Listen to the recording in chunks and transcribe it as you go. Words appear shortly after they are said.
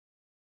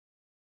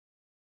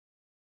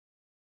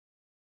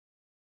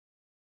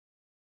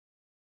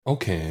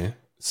Okay,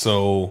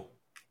 so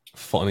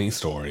funny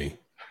story.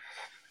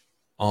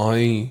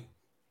 I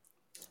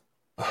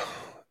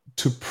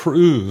to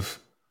prove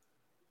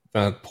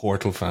that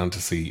Portal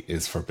Fantasy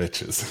is for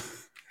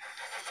bitches.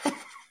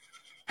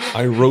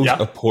 I wrote a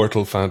Yeah.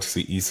 Portal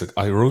Fantasy isekai.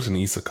 I wrote an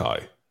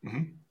isekai,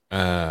 Hmm.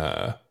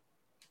 uh,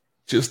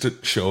 just to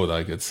show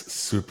like it's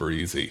super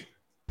easy.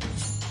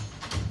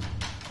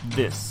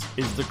 This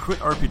is the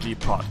CritRPG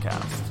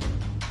podcast,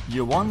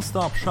 your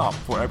one-stop shop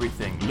for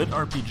everything lit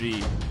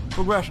RPG,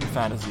 progression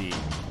fantasy,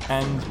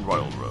 and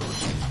Royal Road.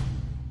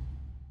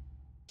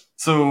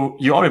 So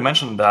you already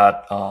mentioned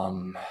that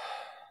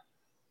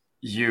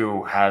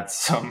you had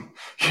some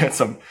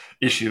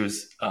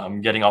issues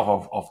getting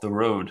off of the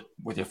road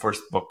with your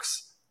first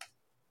books.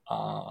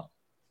 Uh,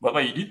 but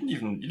you didn't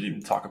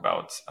even talk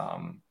about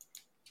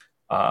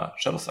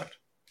Shadow Sect.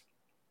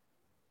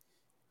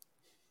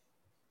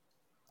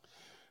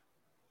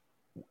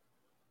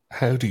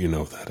 How do you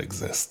know that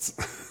exists?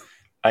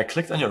 I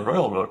clicked on your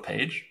Royal Road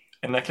page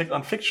and I clicked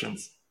on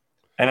fictions,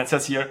 and it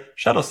says here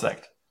Shadow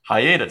Sect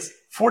hiatus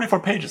 44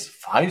 pages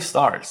 5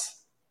 stars.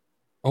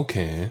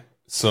 Okay,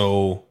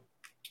 so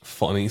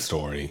funny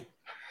story.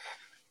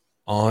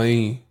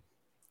 I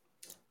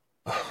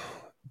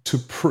to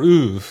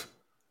prove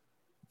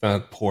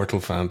that Portal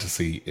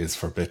Fantasy is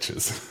for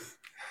bitches.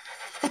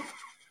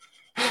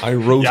 I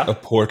wrote a Yeah.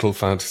 Portal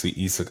Fantasy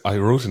isekai. I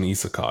wrote an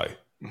isekai,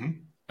 Hmm.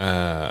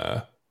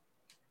 uh,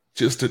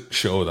 just to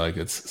show like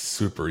it's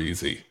super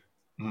easy,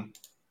 Hmm.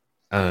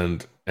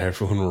 and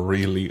everyone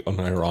really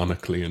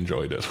unironically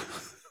enjoyed it.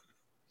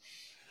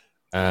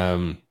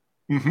 um,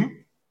 Hmm.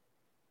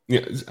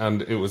 yeah,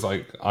 and it was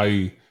like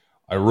I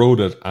wrote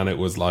it, and it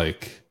was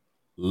like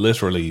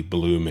literally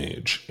Blue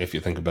Mage, if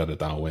you think about it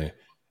that way.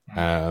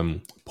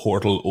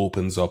 Portal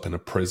opens up in a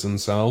prison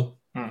cell,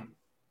 Hmm.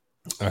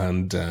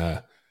 and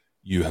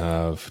you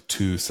have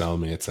two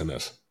cellmates in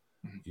it.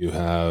 You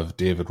have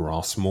David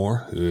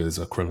Rossmore, who is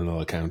a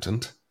criminal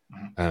accountant,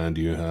 Hmm. and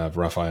you have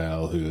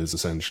Raphael, who is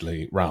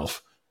essentially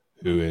Ralph,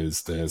 who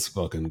is this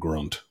fucking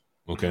grunt.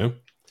 Hmm. Okay?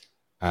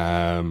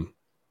 Um,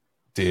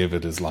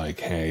 David is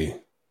like,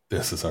 hey,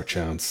 this is our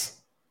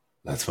chance.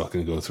 Let's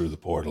fucking go through the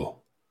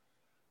portal.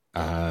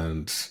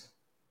 And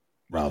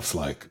Ralph's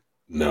like,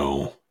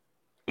 no,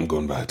 I'm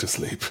going back to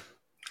sleep.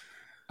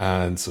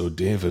 And so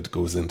David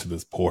goes into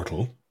this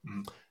portal,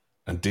 Hmm.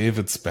 and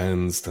David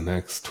spends the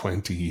next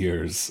 20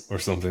 years or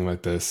something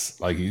like this.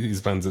 Like he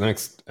spends the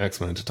next X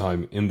amount of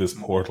time in this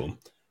portal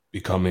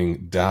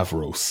becoming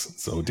Davros.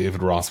 So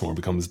David Rossmore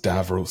becomes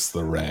Davros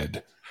the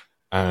Red.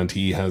 And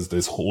he has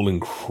this whole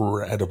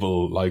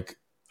incredible like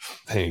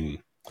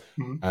thing,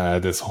 Hmm.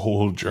 this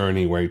whole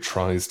journey where he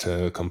tries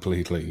to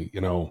completely,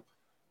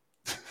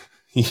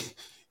 he,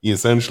 he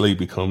essentially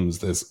becomes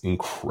this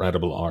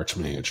incredible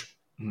archmage.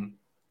 Hmm.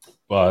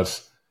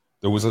 But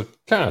there was a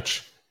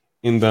catch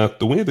in that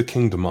the way the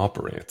kingdom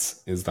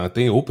operates is that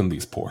they open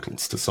these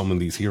portals to summon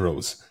these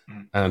heroes.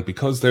 Hmm. And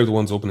because they're the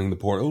ones opening the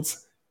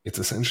portals, it's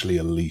essentially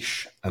a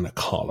leash and a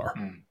collar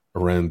Hmm.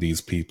 around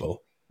these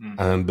people. Hmm.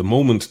 And the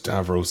moment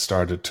Davros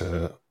started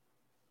to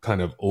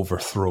kind of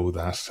overthrow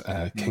that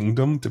Hmm.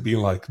 kingdom to be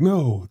like,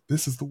 no,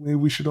 this is the way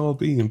we should all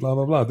be, and blah,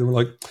 blah, blah, they were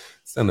like,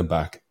 send him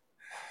back.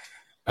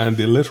 And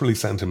they literally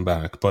sent him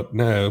back. But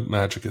now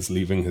magic is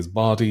leaving his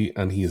body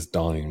and he is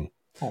dying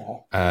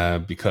Oh.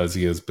 because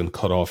he has been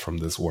cut off from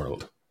this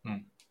world. Hmm.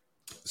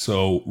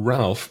 So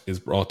Ralph is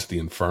brought to the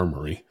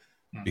infirmary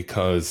Hmm.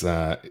 because,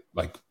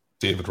 like,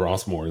 David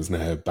Rossmore is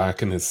now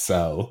back in his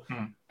cell.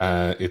 Hmm.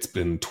 It's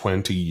been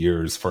 20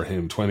 years for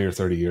him, 20 or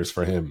 30 years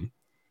for him,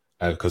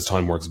 because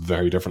time works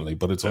very differently,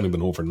 but it's Yeah. only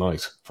been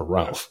overnight for Yeah.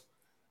 Ralph.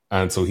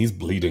 And so he's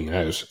bleeding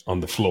out on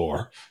the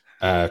floor,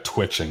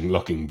 twitching,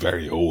 looking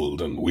very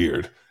old and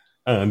weird.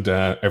 And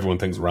everyone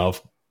thinks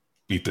Ralph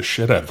beat the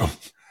shit out of him.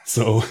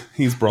 So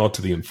he's brought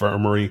to the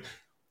infirmary.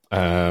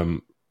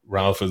 Um,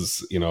 Ralph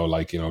is,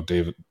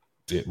 David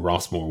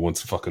Rossmore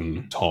wants to fucking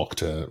Hmm. talk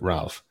to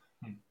Ralph.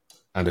 Hmm.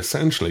 And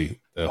essentially,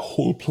 the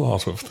whole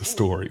plot of the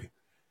story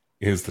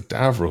is that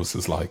Davros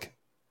is like,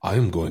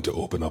 I'm going to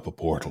open up a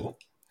portal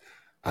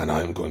and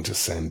I'm going to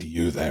send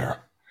you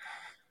there.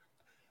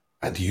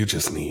 And you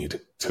just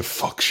need to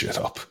fuck shit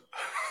up.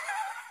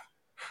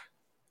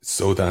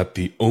 So that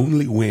the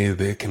only way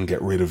they can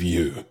get rid of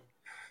you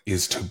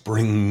is to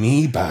bring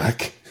me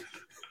back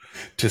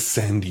to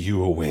send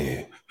you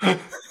away.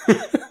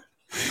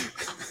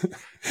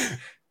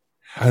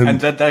 And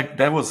And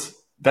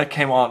that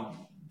came on.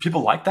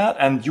 People like that,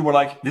 and you were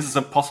like, "This is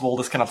impossible.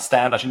 This cannot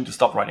stand. I need to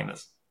stop writing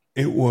this."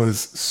 it was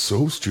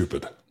so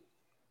stupid.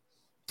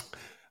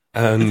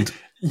 And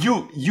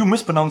You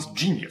mispronounced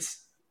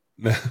genius.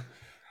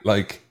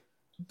 like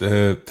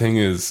the thing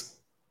is,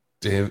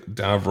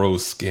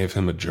 Davros gave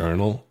him a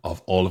journal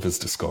of all of his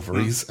Mm.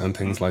 discoveries and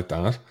things Mm. like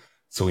that.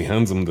 So he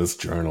hands him this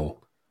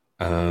journal,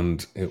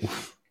 and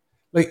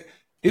like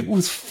it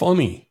was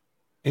funny.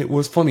 It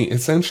was funny.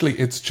 Essentially,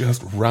 it's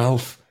just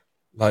Ralph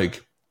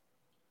like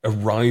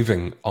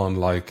arriving on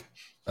like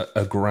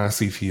a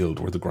grassy field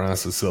where the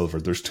grass is silver.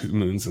 There's two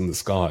moons in the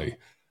sky,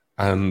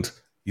 and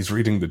he's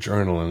reading the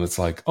journal and it's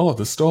like, oh,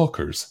 the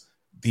stalkers,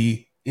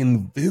 the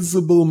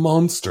invisible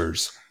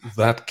monsters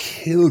that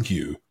kill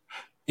you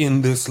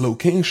in this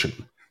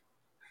location.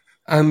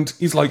 And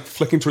he's like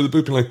flicking through the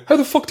book and like, how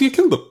the fuck do you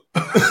kill them?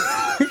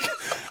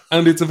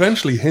 And it's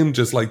eventually him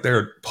just like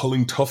there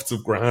pulling tufts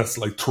of grass,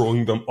 like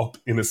throwing them up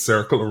in a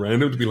circle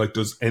around him to be like,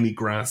 does any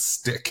grass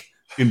stick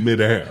in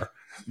midair?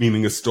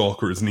 Meaning a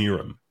stalker is near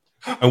him.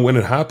 And when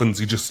it happens,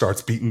 he just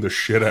starts beating the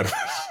shit out of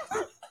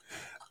it.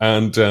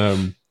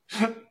 And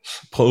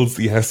pulls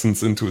the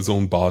essence into his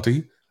own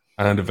body.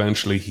 And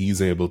eventually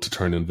he's able to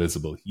turn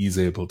invisible. He's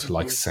able to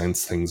like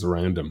sense things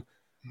around him.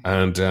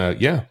 And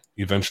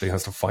he eventually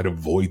has to fight a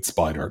void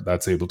spider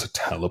that's able to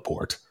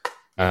teleport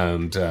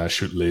and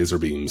shoot laser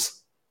beams.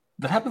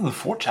 That happened in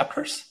 4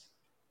 chapters?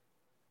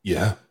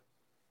 Yeah.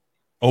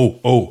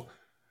 Oh.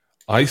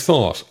 I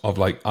thought of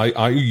like,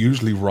 I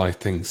usually write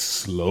things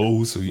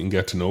slow so you can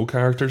get to know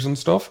characters and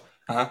stuff.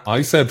 Uh-huh.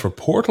 I said for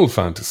Portal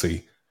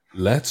Fantasy,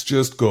 let's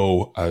just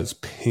go as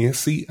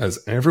pacey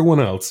as everyone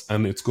else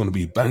and it's going to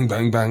be bang,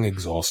 bang, bang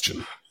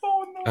exhaustion.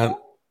 Oh,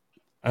 no.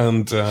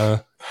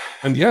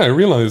 And yeah, I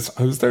realized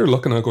I was there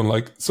looking at going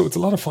like, so it's a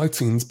lot of fight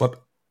scenes, but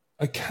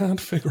I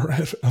can't figure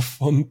out a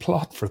fun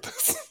plot for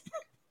this.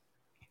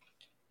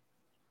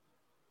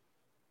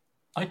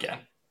 I can.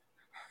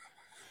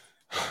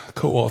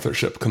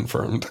 Co-authorship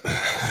confirmed.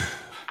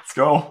 Let's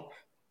go.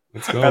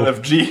 Let's go.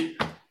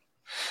 LFG.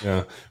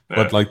 Yeah.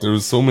 But like there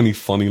was so many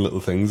funny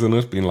little things in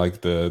it, being like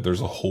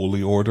there's a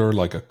holy order,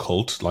 like a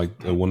cult,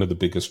 like one of the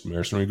biggest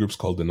mercenary groups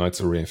called the Knights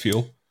of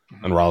Raphael.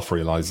 And Ralph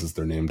realizes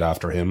they're named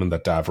after him and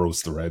that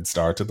Davros the Red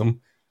started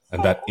them.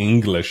 And that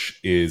English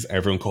is,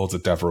 everyone calls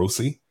it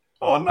Davrosi.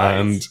 Oh,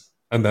 nice.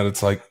 And then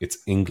it's like, it's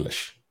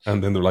English.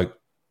 And then they're like,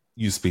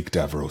 you speak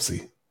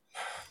Davrosi.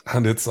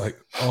 And it's like,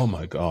 oh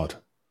my God.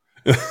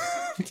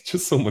 It's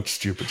just so much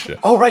stupid shit.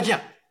 Oh, right,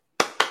 yeah.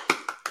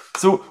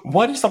 So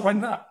why did you stop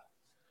writing that?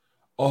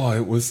 Oh,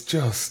 it was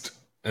just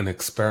an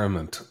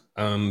experiment.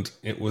 And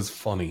it was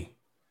funny.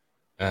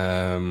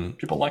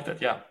 People liked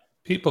it, yeah.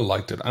 People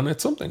liked it. And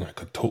it's something I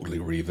could totally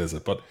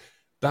revisit. But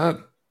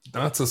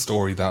that's a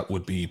story that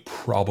would be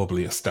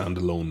probably a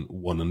standalone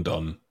one and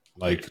done.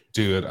 Like,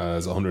 do it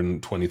as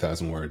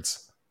 120,000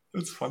 words.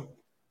 It's fun.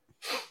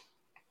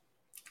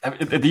 I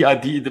mean, the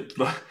idea,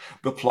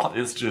 the plot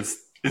is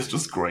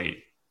just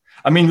great.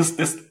 I mean,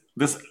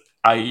 this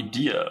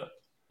idea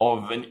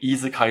of an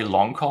isekai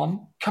long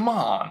con. Come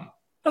on,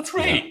 that's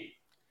great. Yeah.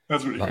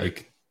 That's really like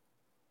great.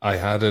 I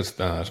had it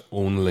that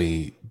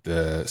only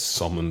the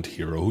summoned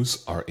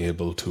heroes are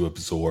able to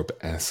absorb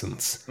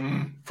essence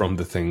from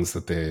the things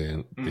that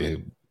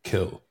they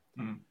kill.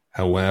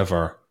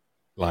 However,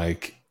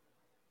 like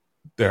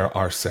there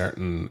are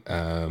certain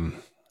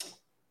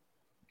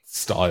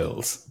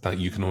styles that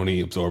you can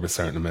only absorb a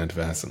certain amount of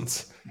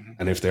essence.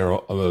 And if they're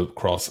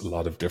across a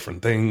lot of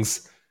different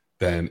things,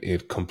 then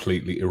it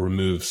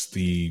removes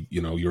the,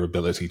 your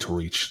ability to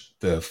reach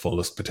the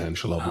fullest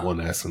potential of one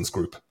essence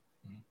group.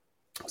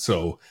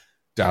 So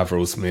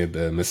Davros made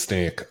the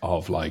mistake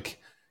of like,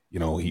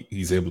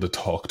 he's able to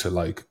talk to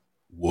like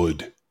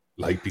wood,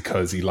 like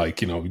because he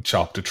he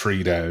chopped a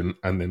tree down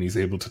and then he's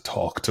able to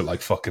talk to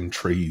like fucking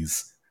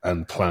trees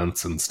and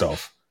plants and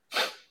stuff.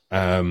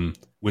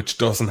 Which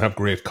doesn't have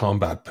great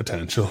combat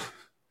potential.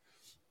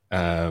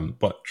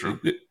 But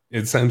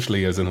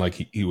essentially, as in like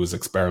he was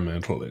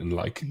experimental in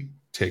like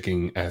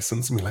taking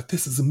essence and be like,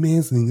 this is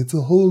amazing, it's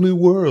a whole new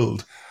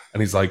world.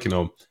 And he's like,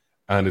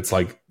 and it's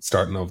like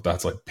starting off,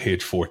 that's like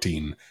page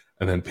 14,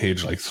 and then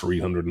page like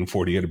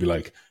 348 it'd be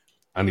like,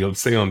 and he'll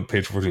say on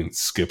page 14,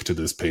 skip to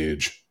this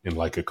page in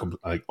like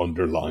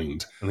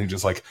underlined. And he's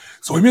just like,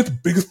 so I made the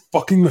biggest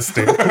fucking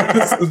mistake.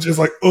 It's just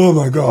like, oh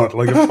my God,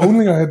 like if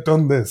only I had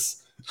done this.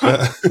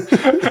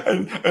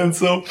 and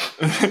so,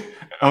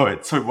 oh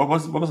wait, sorry, what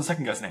was the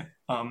second guy's name?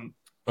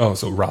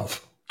 So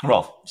Ralph.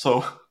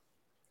 So,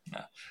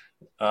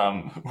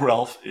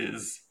 Ralph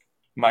is,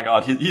 my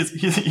God,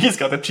 he's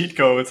got the cheat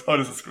codes. Oh,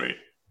 this is great.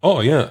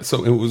 Oh yeah,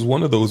 so it was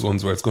one of those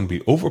ones where it's going to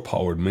be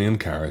overpowered main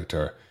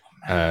character,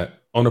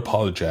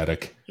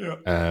 unapologetic,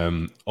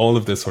 all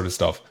of this sort of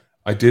stuff.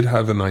 I did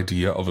have an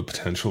idea of a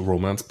potential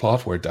romance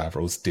plot where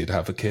Davros did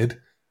have a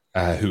kid.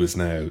 Who is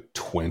now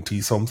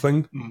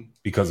 20-something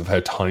because of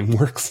how time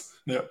works.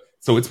 Yeah.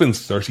 So it's been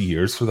 30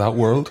 years for that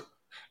world.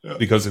 Yeah.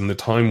 Because in the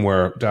time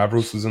where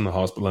Davros was in the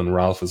hospital and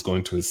Ralph is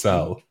going to his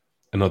cell,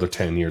 another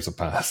 10 years have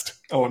passed.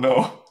 Oh,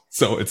 no.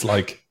 So it's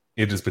like,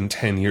 it has been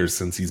 10 years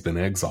since he's been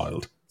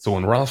exiled. So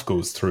when Ralph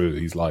goes through,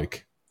 he's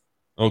like,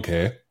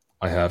 okay,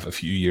 I have a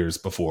few years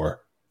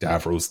before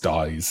Davros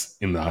dies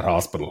in that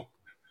hospital.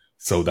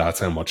 So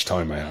that's how much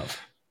time I have.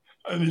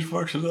 I need to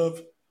fuck it up.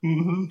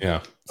 Mm-hmm.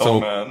 Yeah.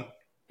 So, man.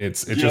 It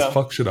just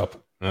fucks shit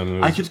up.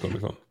 And it's just going to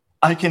be fun.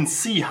 I can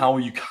see how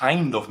you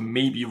kind of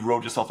maybe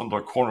wrote yourself into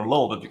a corner a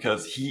little bit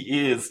because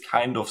he is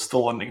kind of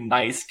still a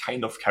nice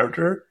kind of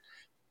character.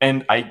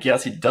 And I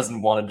guess he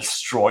doesn't want to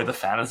destroy the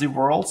fantasy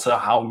world. So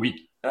how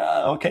we...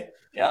 okay,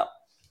 yeah.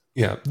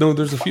 Yeah, no,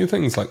 there's a few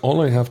things. Like, all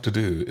I have to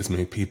do is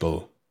make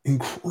people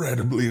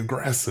incredibly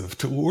aggressive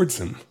towards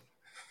him.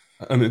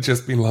 And it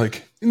just been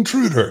like,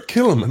 intruder,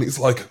 kill him. And he's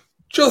like,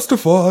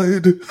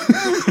 justified.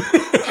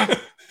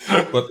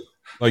 But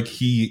like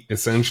he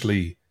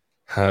essentially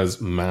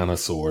has mana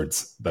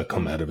swords that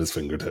come out of his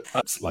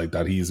fingertips, like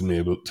that he's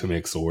able to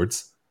make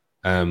swords,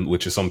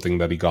 which is something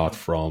that he got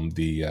from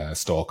the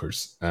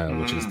stalkers,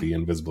 which is the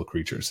invisible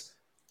creatures.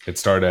 It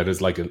started out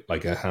as like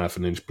a half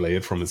an inch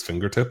blade from his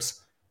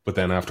fingertips, but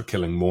then after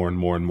killing more and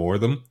more and more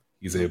of them,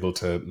 he's able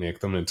to make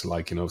them into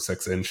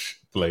 6-inch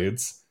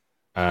blades.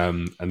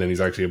 And then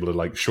he's actually able to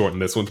like shorten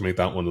this one to make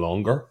that one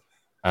longer,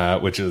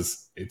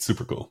 it's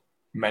super cool.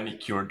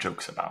 Manicure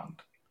jokes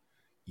abound.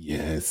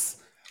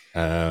 Yes.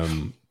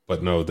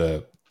 But no,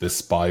 the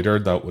spider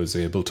that was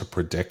able to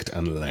predict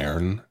and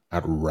learn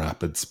at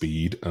rapid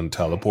speed and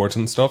teleport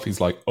and stuff,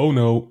 he's like, oh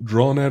no,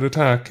 drawn out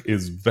attack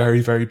is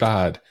very, very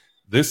bad.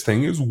 This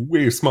thing is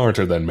way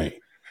smarter than me.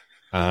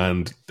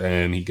 And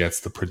then he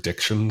gets the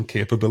prediction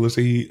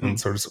capability and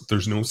sort of,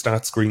 there's no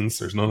stat screens,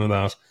 there's none of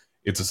that.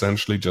 It's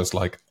essentially just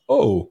like,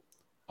 oh,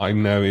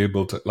 I'm now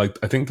able to, like,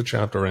 I think the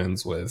chapter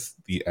ends with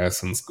the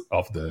essence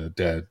of the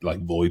dead,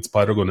 like, void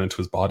spider going into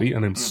his body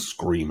and him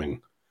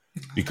screaming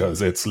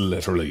because it's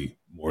literally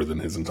more than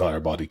his entire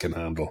body can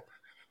handle.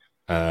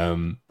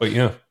 But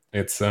yeah,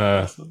 it's,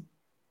 Awesome.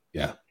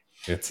 yeah,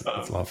 it's a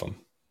lot of fun.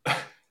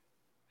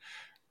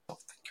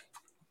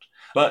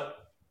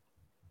 But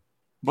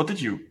what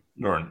did you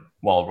learn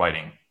while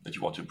writing that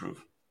you want to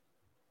improve?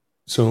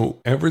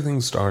 So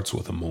everything starts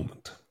with a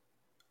moment.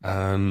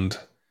 And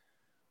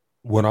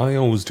what I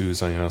always do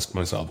is I ask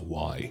myself,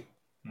 why?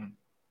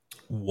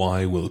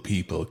 Why will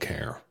people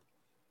care?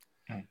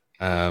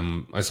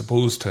 I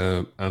suppose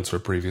to answer a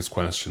previous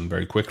question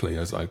very quickly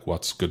is like,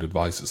 what's good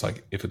advice? It's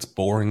like, if it's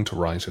boring to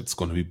write, it's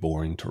going to be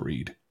boring to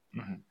read.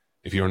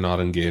 If you're not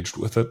engaged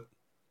with it,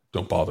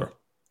 don't bother.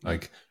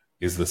 Like,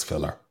 is this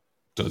filler?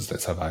 Does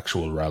this have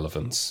actual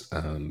relevance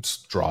and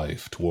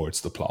drive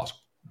towards the plot?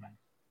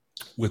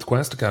 With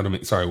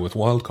with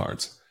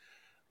Wildcards,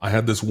 I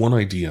had this one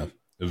idea,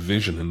 a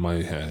vision in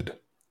my head,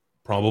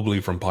 probably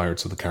from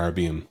Pirates of the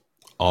Caribbean,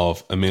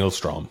 of a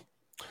maelstrom.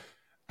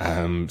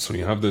 So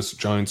you have this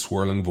giant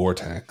swirling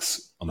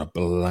vortex on a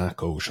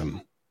black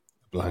ocean,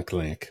 black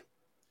lake,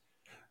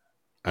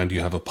 and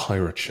you have a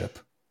pirate ship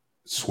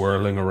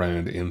swirling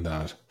around in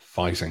that,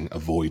 fighting a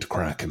void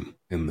kraken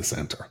in the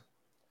center.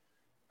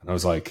 And I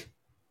was like,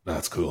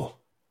 that's cool.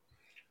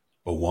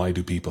 But why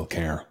do people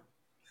care?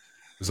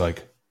 It's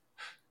like,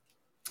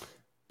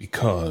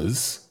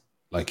 because,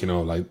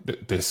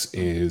 this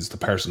is the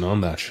person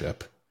on that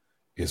ship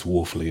is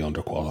woefully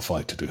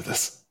underqualified to do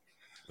this.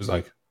 It was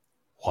like,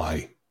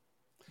 why?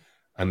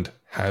 And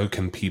how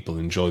can people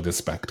enjoy this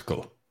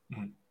spectacle?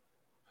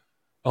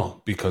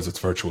 Oh, because it's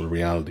virtual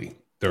reality.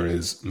 There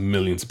is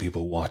millions of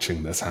people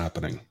watching this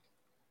happening.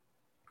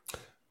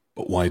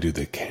 But why do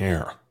they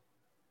care?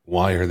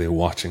 Why are they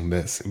watching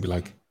this? And be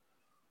like,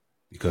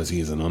 because he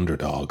is an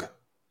underdog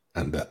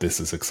and that this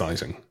is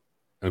exciting. And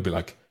it'd be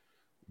like,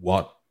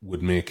 what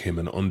would make him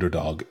an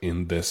underdog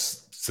in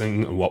this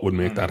thing? And what would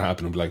make that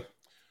happen? And be like,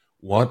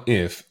 what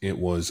if it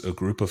was a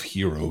group of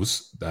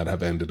heroes that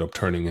have ended up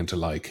turning into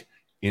like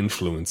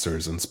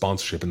influencers and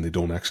sponsorship, and they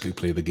don't actually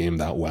play the game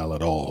that well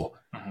at all,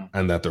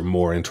 and that they're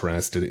more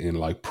interested in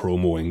like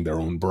promoting their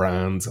own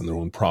brands and their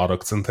own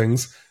products and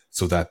things,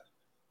 so that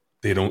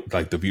they don't,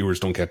 like, the viewers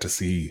don't get to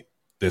see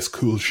this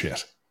cool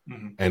shit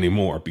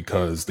anymore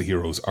because the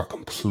heroes are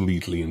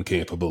completely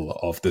incapable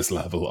of this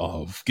level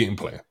of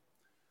gameplay.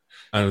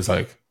 And I was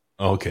like,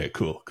 okay,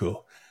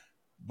 cool.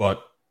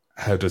 But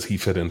how does he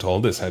fit into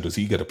all this? How does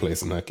he get a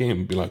place in that game?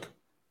 And be like,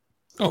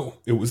 oh,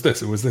 it was this.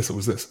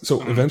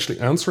 So eventually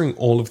answering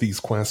all of these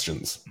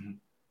questions,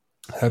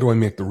 how do I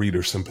make the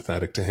reader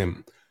sympathetic to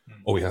him?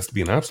 Oh, he has to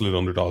be an absolute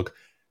underdog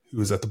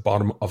who is at the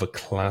bottom of a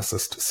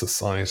classist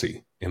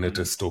society in a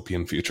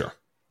dystopian future.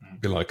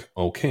 Be like,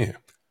 okay,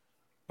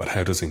 but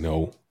how does he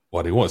know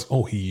what he was?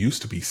 Oh, he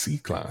used to be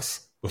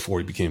C-class before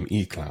he became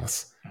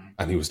E-class,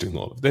 and he was doing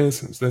all of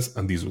this,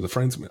 and these were the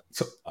friends.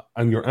 So,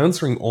 and you're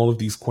answering all of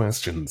these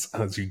questions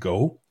as you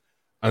go,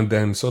 and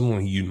then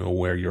suddenly you know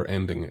where your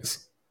ending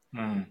is.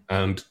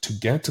 And to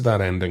get to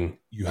that ending,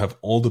 you have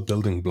all the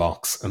building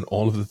blocks and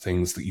all of the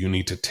things that you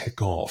need to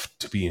tick off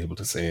to be able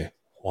to say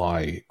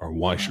why, or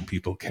why should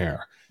people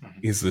care?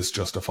 Is this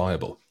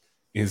justifiable?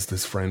 Is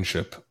this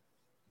friendship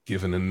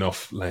given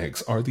enough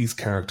legs? Are these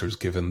characters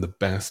given the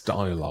best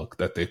dialogue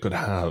that they could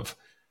have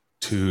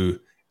to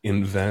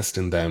invest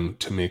in them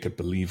to make it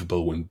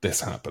believable when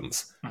this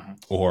happens?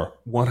 Or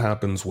what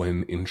happens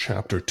when in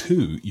chapter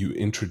 2 you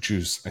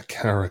introduce a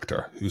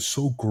character who's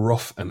so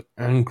gruff and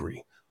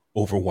angry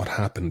over what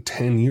happened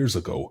 10 years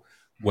ago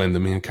when the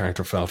main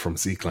character fell from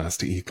C-class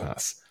to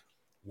E-class?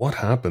 What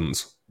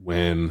happens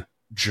when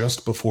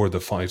just before the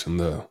fight in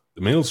the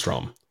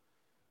Maelstrom,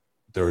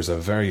 there's a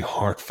very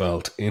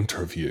heartfelt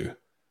interview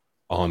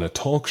on a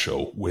talk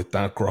show with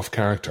that gruff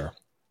character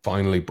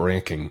finally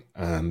breaking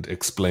and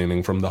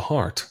explaining from the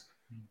heart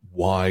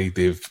why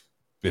they've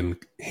been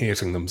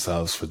hating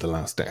themselves for the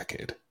last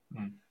decade?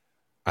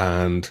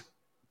 And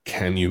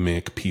can you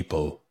make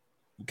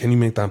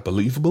that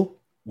believable?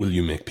 will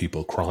you make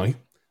people cry?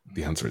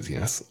 The answer is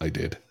yes, I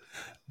did.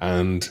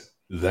 And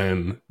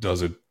then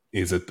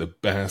is it the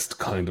best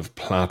kind of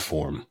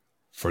platform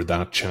for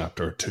that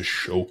chapter to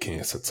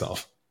showcase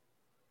itself?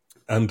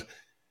 And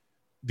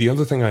the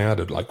other thing I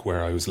added, like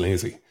where I was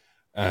lazy,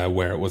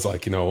 where it was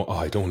like, I don't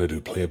want to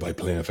do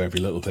play-by-play of every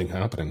little thing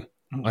happening.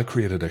 I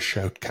created a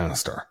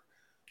shoutcaster,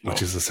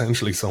 which is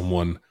essentially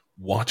someone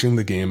watching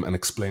the game and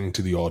explaining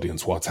to the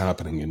audience what's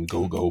happening and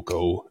go, go,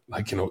 go.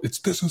 Like,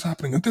 this is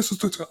happening and this is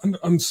this,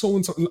 and so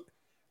and so.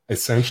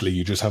 Essentially,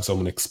 you just have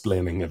someone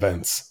explaining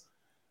events.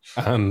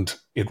 And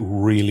it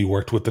really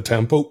worked with the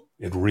tempo.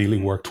 It really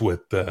worked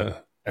with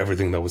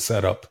everything that was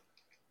set up.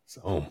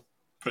 So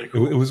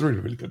cool. it was really,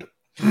 really good.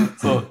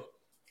 So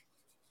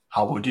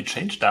how would you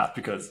change that?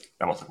 Because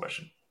that was the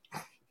question.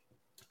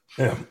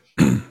 Yeah.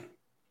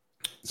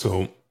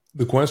 So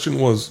the question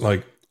was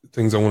like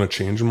things I want to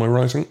change in my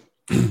writing.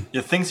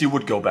 Yeah, things you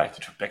would go back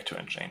to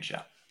and change,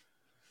 yeah.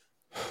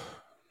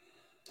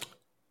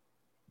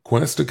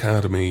 Quest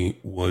Academy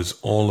was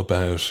all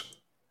about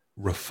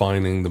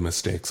refining the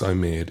mistakes I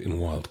made in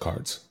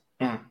Wildcards.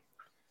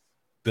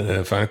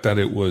 The fact that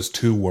it was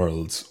two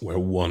worlds where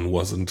one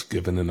wasn't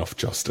given enough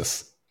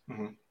justice.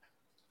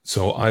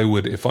 So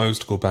if I was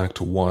to go back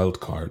to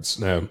Wildcards,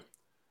 now,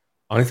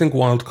 I think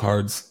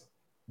Wildcards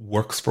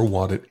works for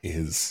what it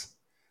is,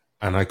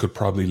 and I could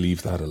probably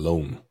leave that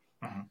alone.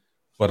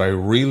 But I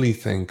really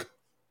think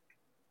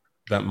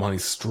that my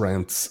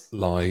strengths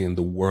lie in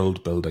the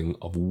world building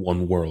of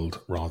one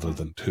world rather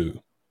than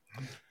two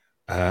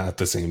at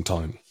the same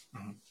time.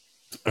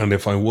 And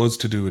if I was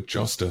to do it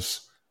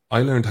justice,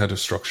 I learned how to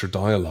structure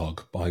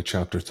dialogue by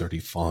chapter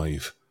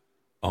 35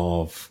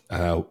 of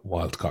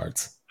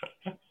Wildcards.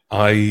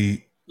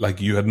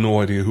 You had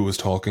no idea who was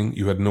talking.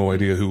 You had no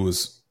idea who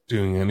was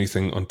doing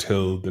anything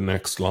until the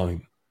next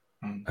line.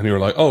 And you were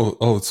like, oh,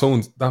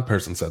 that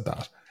person said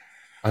that.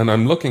 And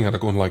I'm looking at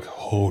it going like,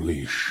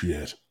 holy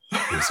shit,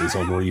 this is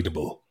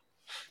unreadable.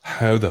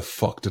 How the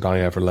fuck did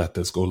I ever let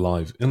this go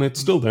live? And it's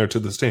still there to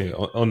this day,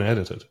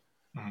 unedited.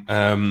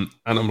 And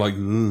I'm like,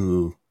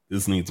 ooh,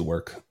 this needs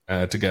work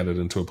to get it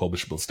into a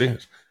publishable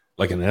state.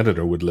 Like an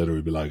editor would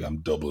literally be like,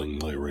 I'm doubling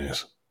my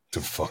rate to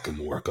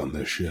fucking work on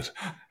this shit.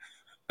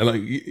 And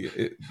like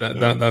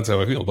that's how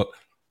I feel. But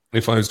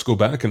if I was to go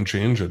back and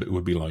change it, it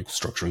would be like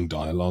structuring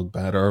dialogue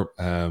better,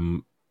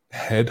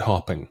 head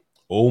hopping.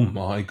 Oh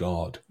my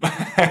god!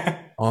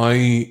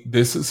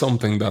 This is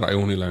something that I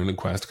only learned in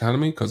Quest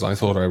Academy because I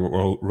thought I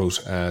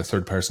wrote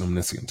third person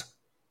omniscient.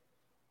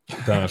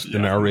 That the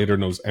narrator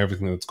knows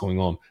everything that's going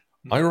on.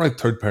 I write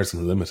third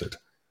person limited,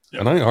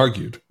 and I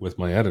argued with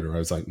my editor. I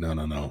was like,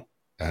 no.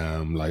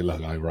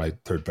 Look, I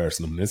write third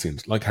person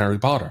omniscient, like Harry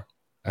Potter.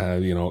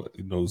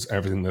 It knows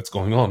everything that's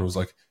going on. It was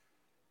like,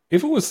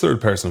 if it was third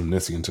person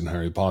omniscient in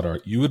Harry Potter,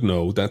 you would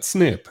know that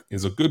Snape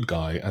is a good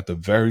guy at the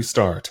very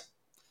start.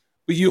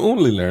 But you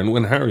only learn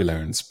when Harry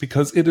learns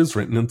because it is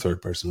written in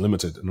third person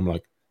limited. And I'm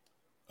like,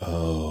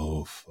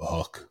 oh,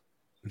 fuck.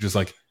 Just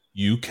like,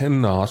 you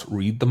cannot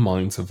read the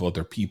minds of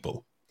other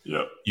people.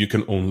 Yeah. You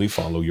can only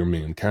follow your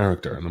main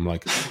character. And I'm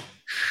like,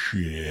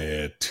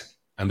 shit.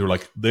 And they're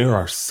like, there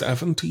are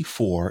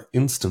 74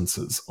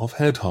 instances of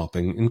head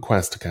hopping in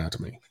Quest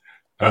Academy.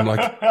 And I'm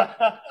like,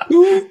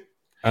 ooh.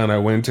 And I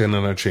went in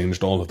and I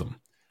changed all of them.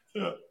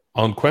 Yeah.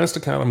 On Quest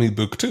Academy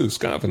Book 2,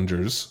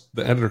 Scavengers,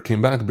 the editor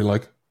came back and be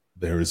like,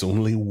 there is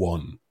only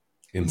one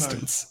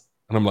instance. Nice.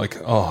 And I'm like,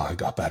 oh, I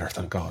got better,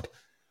 thank God.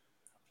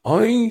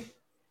 I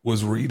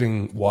was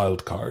reading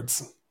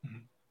Wildcards.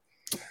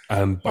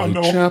 And by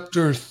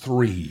chapter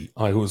 3,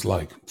 I was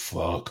like,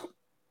 fuck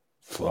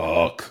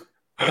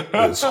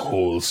this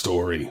whole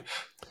story.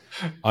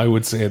 I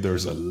would say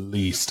there's at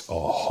least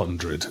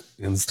 100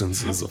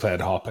 instances of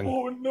head hopping.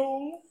 Oh,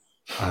 no.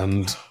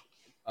 And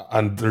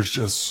there's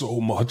just so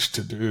much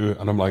to do.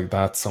 And I'm like,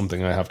 that's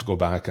something I have to go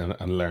back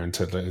and learn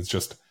to. It's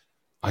just,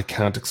 I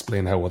can't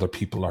explain how other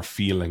people are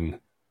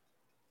feeling.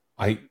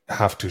 I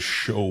have to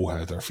show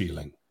how they're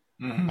feeling.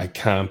 I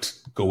can't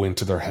go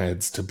into their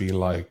heads to be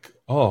like,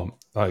 oh,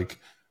 like,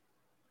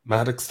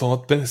 Maddox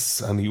thought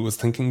this and he was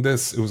thinking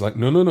this. It was like,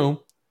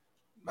 no.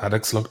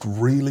 Maddox looked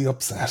really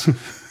upset.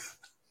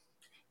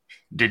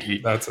 Did he?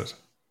 That's it.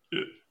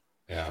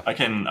 Yeah. I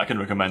can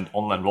recommend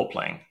online role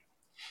playing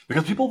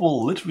because people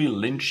will literally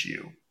lynch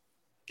you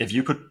if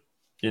you put,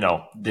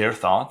 their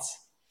thoughts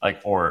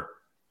or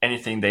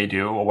anything they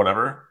do or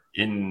whatever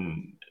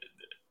in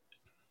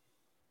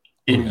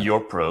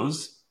your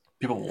prose.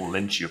 People will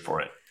lynch you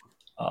for it.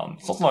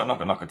 So it's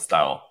not good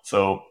style.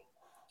 So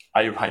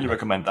I highly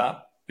recommend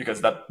that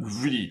because that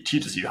really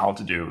teaches you how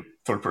to do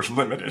third person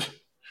limited.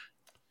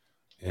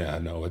 Yeah,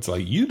 no, it's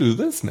like, you do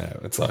this now.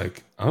 It's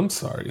like, I'm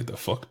sorry, the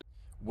fuck?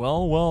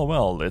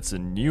 Well, it's a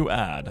new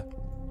ad.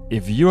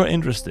 If you're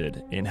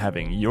interested in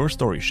having your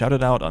story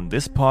shouted out on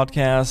this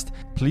podcast,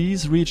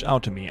 please reach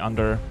out to me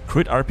under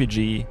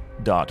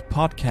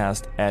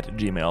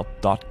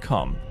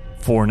critrpg.podcast@gmail.com.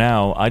 For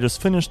now, I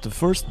just finished the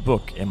first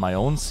book in my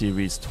own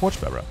series,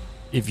 Torchbearer.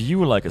 If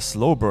you like a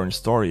slow burn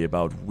story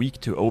about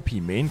weak to OP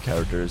main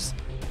characters,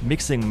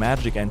 mixing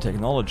magic and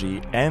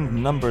technology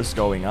and numbers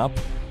going up,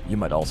 you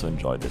might also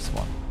enjoy this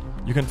one.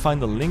 You can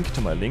find the link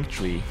to my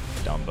Linktree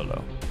down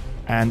below.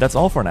 And that's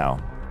all for now.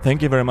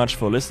 Thank you very much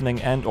for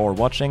listening and or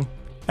watching,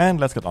 and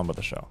let's get on with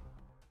the show.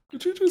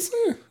 What did you just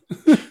say?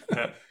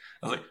 Yeah.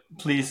 I was like,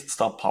 please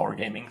stop power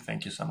gaming.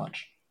 Thank you so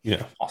much.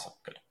 Yeah. Awesome.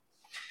 Good.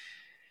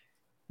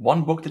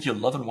 One book that you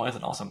love and why is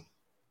it awesome?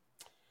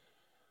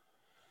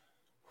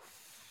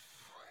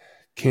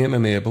 Cain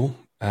and Abel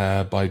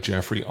by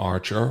Jeffrey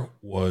Archer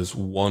was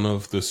one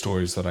of the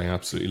stories that I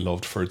absolutely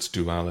loved for its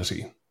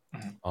duality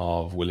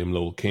of William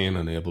Lowell Cain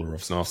and Abel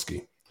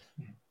Rosnowski.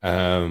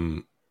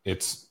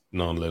 It's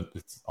non-lit.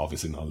 It's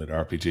obviously not lit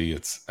RPG.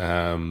 It's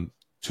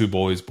two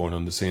boys born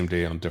on the same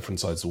day on different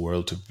sides of the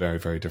world to very,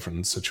 very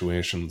different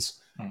situations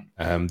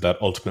that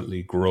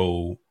ultimately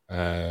grow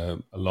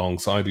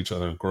alongside each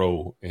other and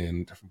grow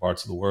in different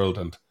parts of the world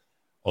and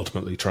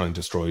ultimately try and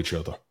destroy each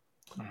other.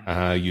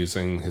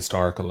 Using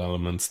historical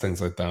elements,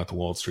 things like that, the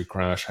Wall Street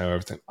crash, how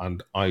everything,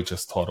 and I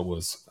just thought it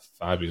was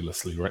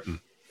fabulously written.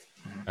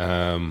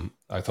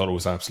 I thought it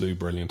was absolutely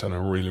brilliant, and I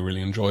really,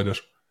 really enjoyed it.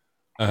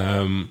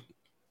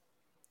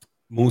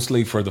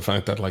 Mostly for the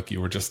fact that, like, you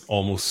were just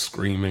almost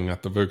screaming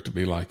at the book to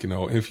be like,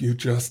 if you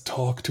just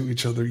talk to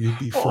each other, you'd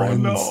be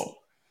friends. Oh,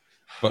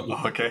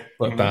 no.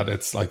 But that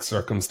it's like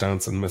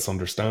circumstance and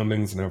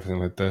misunderstandings and everything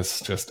like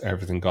this, just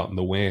everything got in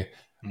the way.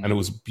 And it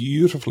was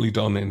beautifully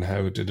done in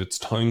how it did its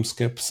time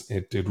skips.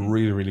 It did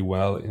really, really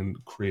well in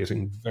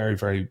creating very,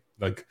 very,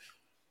 like,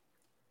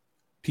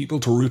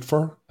 people to root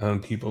for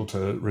and people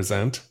to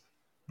resent.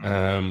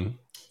 Then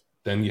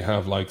you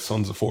have, like,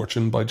 Sons of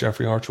Fortune by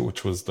Jeffrey Archer,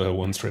 which was the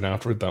one straight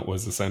after it. That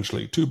was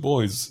essentially two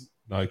boys,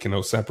 like,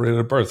 separated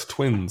at birth,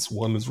 twins.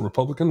 One is a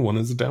Republican, one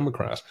is a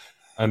Democrat.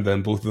 And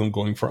then both of them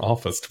going for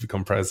office to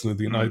become president of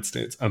the United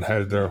States, and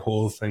how their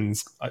whole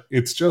things...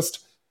 It's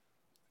just...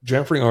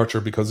 Jeffrey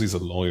Archer, because he's a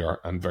lawyer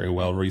and very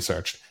well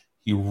researched,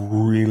 he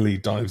really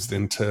dives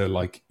into,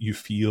 like, you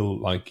feel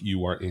like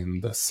you are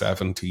in the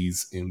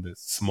 70s in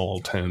this small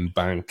town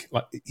bank.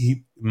 Like,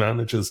 he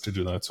manages to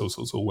do that so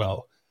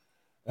well.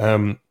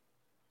 On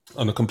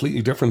a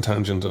completely different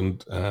tangent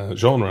and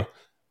genre,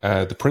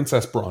 The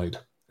Princess Bride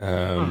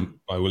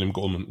by William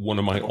Goldman, one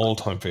of my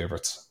all-time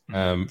favorites,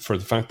 for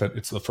the fact that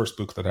it's the first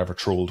book that ever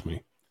trolled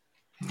me.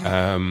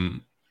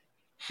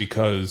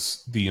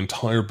 Because the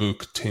entire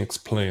book takes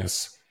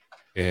place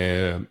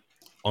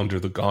under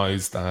the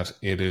guise that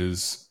it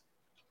is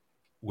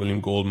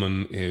William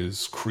Goldman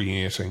is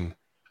creating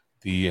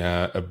the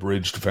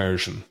abridged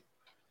version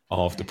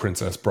of The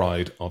Princess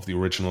Bride of the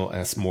original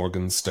S.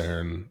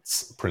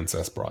 Morgenstern's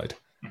Princess Bride,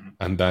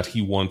 and that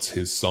he wants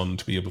his son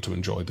to be able to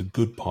enjoy the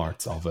good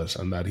parts of it,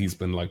 and that he's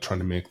been, like, trying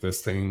to make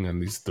this thing,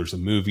 and there's a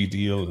movie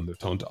deal, and they're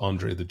talking to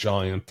Andre the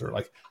Giant, or,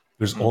 like,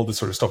 there's all this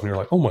sort of stuff, and you're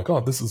like, oh my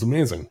god, this is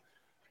amazing.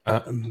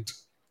 And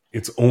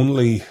it's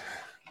only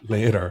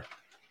later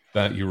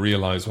that you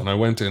realize, when I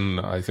went in,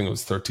 I think it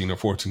was 13 or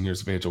 14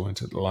 years of age, I went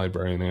to the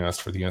library and I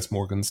asked for the S.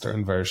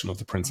 Morgenstern version of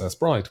The Princess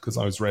Bride, because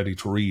I was ready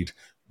to read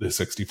the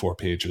 64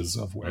 pages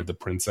of where the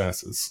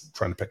princess is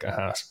trying to pick a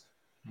hat.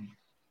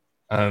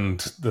 And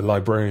the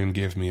librarian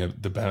gave me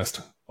the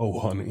best, oh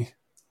honey.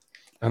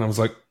 And I was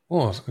like,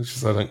 what? And she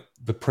said, like,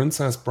 The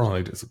Princess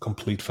Bride is a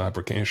complete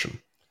fabrication.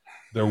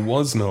 There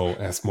was no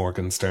S.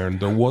 Morgenstern,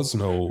 there was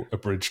no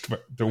abridged,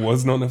 there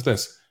was none of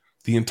this.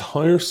 The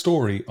entire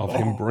story of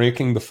him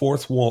breaking the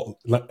fourth wall,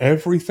 like,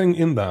 everything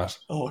in that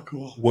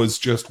was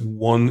just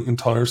one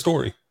entire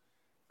story.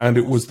 And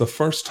it was the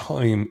first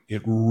time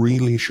it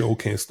really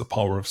showcased the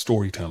power of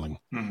storytelling.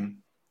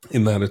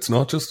 In that it's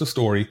not just a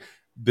story.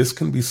 This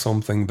can be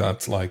something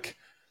that's like,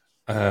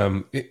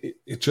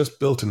 it just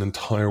built an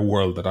entire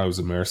world that I was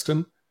immersed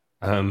in.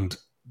 And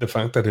the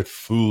fact that it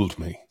fooled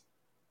me,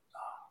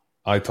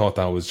 I thought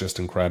that was just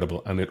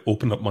incredible. And it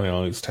opened up my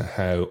eyes to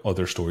how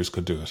other stories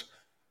could do it.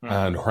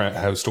 And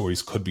how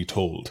stories could be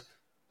told.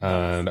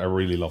 And I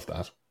really love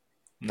that.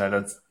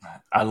 No,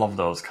 I love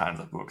those kinds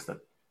of books that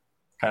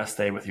kind of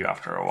stay with you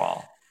after a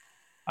while.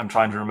 I'm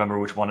trying to remember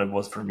which one it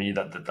was for me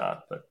that did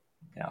that, but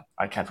yeah,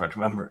 I can't quite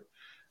remember.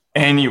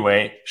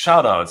 Anyway,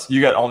 shout-outs.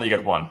 You only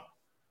get one.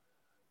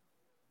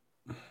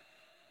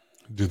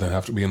 Do they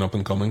have to be an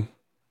up-and-coming?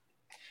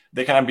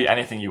 They can be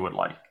anything you would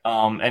like.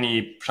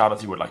 Any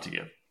shout-outs you would like to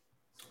give.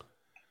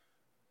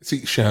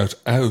 See,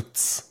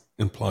 shout-outs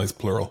implies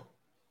plural.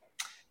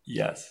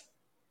 Yes.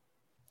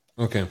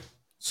 Okay,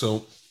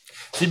 so...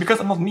 See, because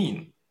I'm not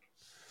mean.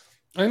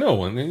 I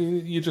know,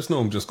 and you just know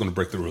I'm just going to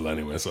break the rule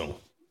anyway, so...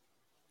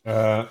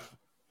 My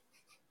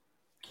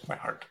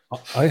heart.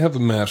 I have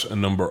met a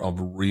number of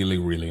really,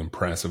 really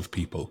impressive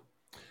people.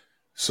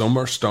 Some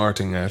are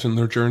starting out in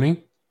their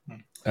journey,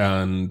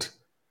 and,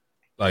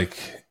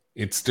 like,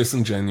 it's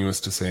disingenuous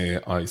to say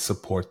I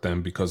support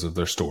them because of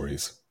their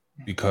stories,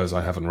 because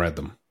I haven't read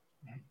them.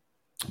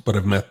 But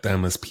I've met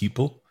them as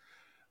people,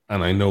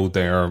 and I know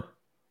their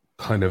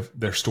kind of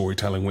their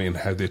storytelling way and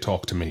how they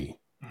talk to me.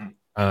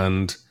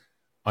 And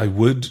I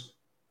would,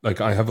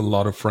 like, I have a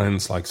lot of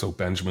friends, like, so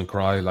Benjamin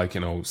Cry, like,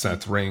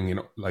 Seth Ring,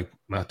 like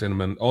Matt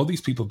Dinneman, all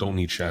these people don't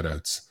need shout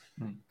outs.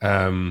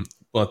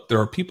 but there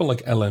are people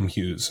like L.M.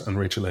 Hughes and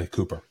Rachel A.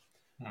 Cooper.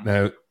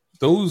 Now,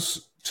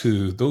 those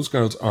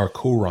girls are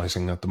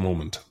co-writing at the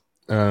moment.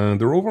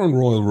 They're over on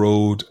Royal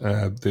Road.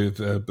 They've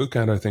a book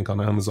out, I think, on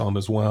Amazon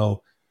as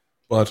well.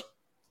 But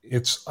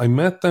I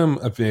met them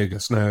at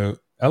Vegas. Now,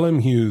 L.M.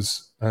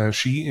 Hughes,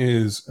 she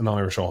is an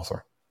Irish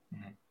author.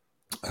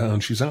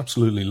 And she's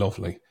absolutely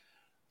lovely.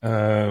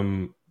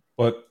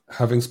 But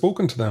having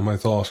spoken to them, I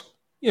thought,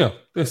 yeah,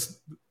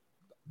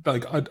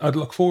 I'd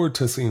look forward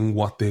to seeing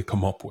what they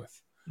come up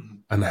with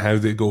and how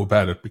they go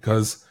about it,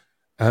 because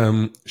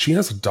she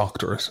has a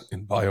doctorate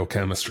in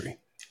biochemistry.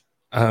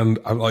 And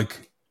I'm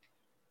like,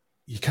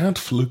 you can't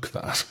fluke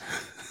that.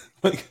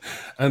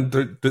 And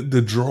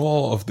the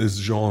draw of this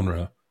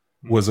genre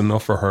was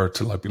enough for her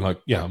to be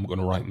like, yeah, I'm going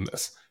to write in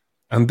this.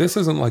 And this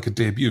isn't like a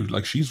debut.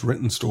 Like, she's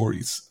written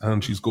stories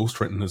and she's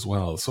ghostwritten as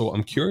well. So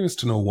I'm curious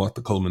to know what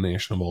the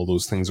culmination of all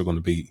those things are going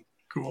to be.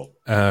 Cool.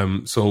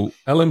 So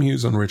L.M.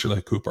 Hughes and Rachel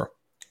A. Cooper.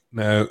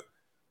 Now,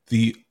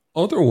 the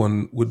other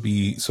one would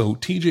be, so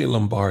TJ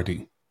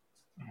Lombardi.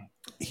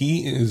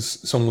 He is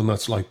someone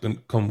that's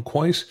become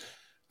quite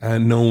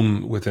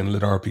known within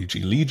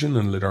LitRPG Legion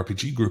and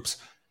LitRPG groups,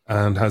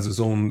 and has his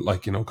own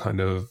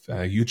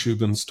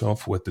YouTube and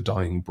stuff with The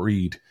Dying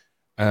Breed.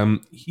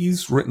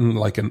 He's written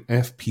like an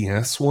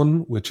FPS one,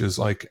 which is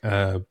like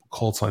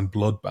call sign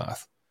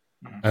Bloodbath.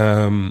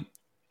 Now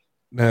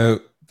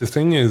the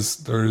thing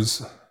is,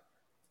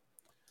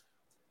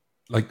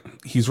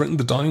 he's written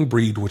The Dying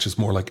Breed, which is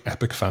more like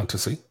epic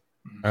fantasy.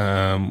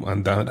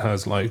 And that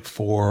has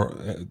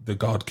the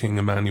God King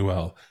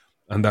Emmanuel,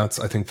 and that's,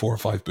 I think, 4 or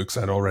 5 books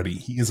out already.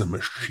 He is a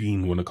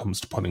machine when it comes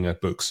to putting out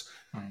books.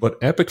 But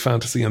epic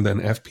fantasy and then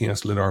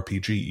FPS lit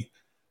RPG,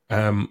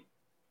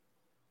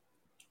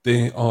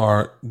 they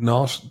are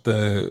not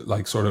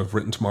the sort of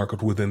written to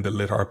market within the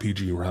lit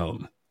RPG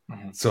realm.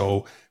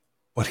 So,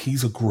 but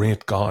he's a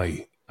great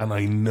guy, and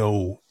I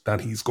know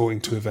that he's going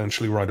to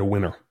eventually write a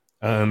winner.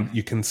 And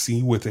you can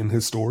see within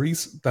his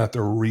stories that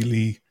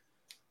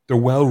they're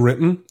well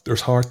written,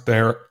 there's heart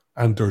there,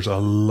 and there's a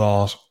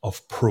lot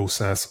of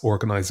process,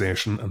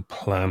 organization, and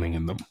planning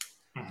in them,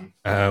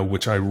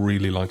 which I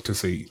really like to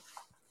see.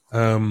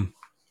 I've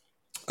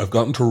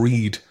gotten to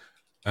read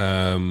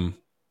the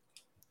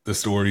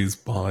stories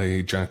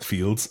by Jack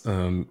Fields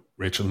and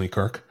Rachel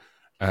Neikirk,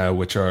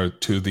 which are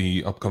two of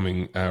the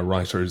upcoming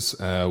writers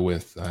two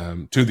of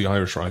the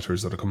Irish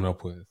writers that are coming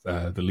up with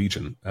the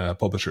Legion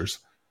publishers.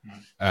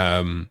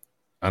 And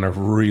I've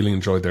really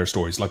enjoyed their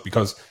stories,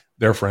 because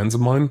they're friends of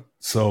mine,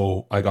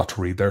 so I got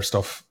to read their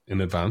stuff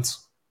in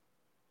advance.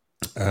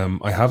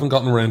 I haven't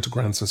gotten around to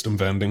Grand System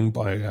Vending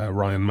by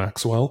Ryan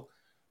Maxwell,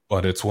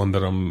 but it's one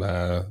that I'm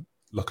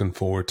looking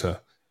forward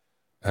to.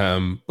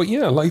 But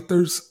yeah,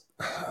 there's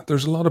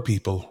a lot of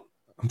people.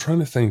 I'm trying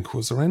to think,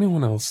 was there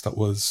anyone else that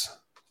was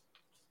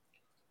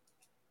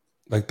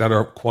that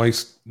are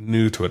quite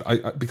new to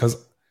it?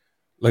 Because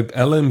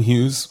L.M.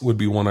 Hughes would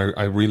be one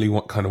I really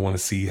kind of want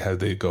to see how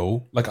they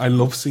go. I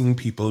love seeing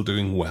people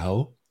doing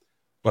well,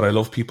 but I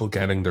love people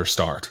getting their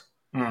start.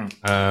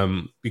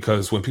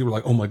 Because when people are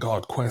like, oh my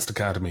God, Quest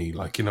Academy,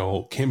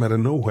 came out of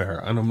nowhere.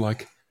 And I'm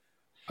like,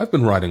 I've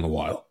been writing a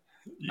while.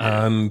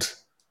 Yeah.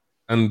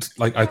 And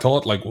I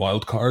thought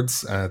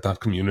Wildcards, that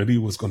community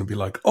was going to be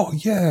like, oh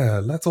yeah,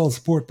 let's all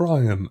support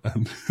Brian.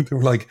 And they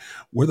were like,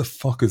 where the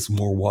fuck is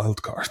more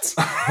Wildcards?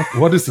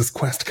 What is this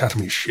Quest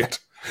Academy shit?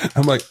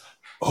 I'm like,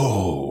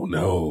 oh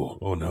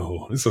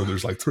no. So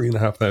there's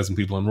 3,500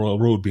 people on Royal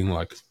Road being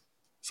like,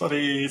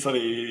 sorry.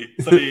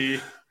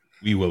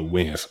 We will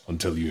wait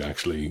until you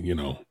actually,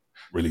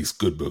 release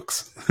good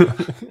books.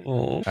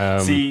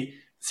 See,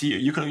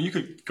 you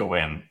could go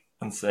in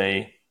and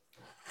say,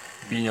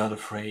 be not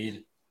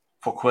afraid,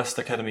 for Quest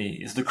Academy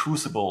is the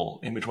crucible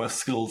in which my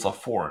skills are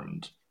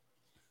formed,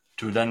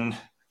 to then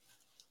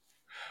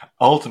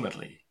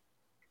ultimately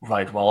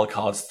write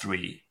Wildcards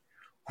 3,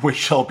 which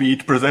shall be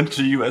presented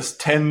to you as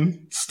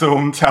 10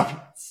 stone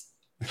tablets.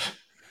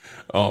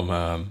 Oh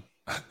man.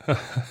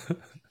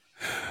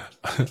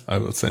 I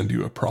will send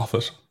you a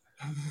prophet,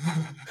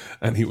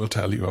 and he will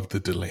tell you of the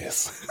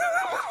delays.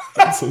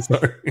 I'm so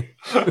sorry.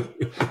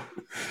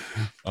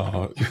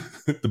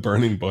 The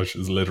burning bush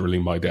is literally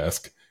my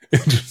desk.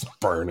 It's just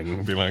burning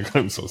and be like,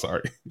 I'm so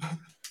sorry.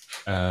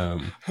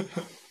 But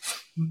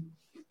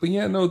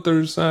yeah, no,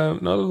 there's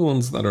none of the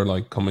ones that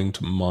are coming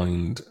to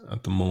mind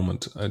at the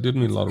moment. I did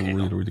meet a lot of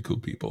really cool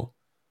people.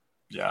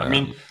 Yeah, I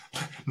mean,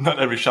 not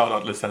every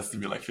shout-out list has to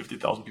be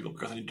 50,000 people,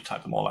 because I need to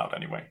type them all out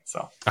anyway.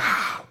 So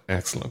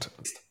excellent.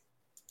 We're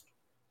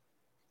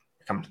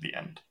coming to the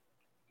end.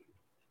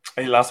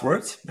 Any last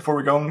words before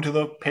we go into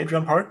the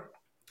Patreon part?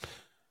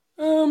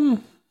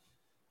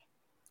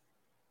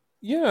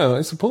 Yeah,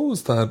 I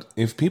suppose that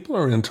if people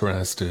are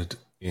interested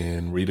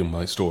in reading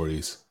my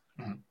stories,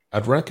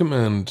 I'd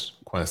recommend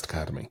Quest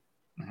Academy.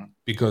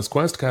 Because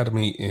Quest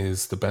Academy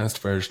is the best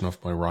version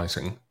of my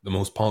writing, the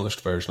most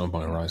polished version of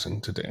my writing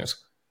to date.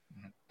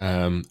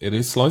 It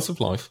is slice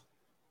of life.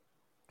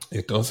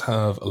 It does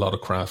have a lot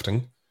of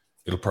crafting.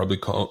 It'll probably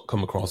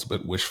come across a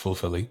bit wish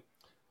fulfilling.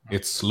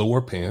 It's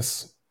slower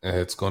pace.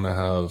 It's going to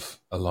have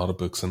a lot of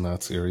books in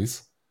that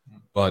series,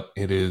 but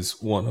it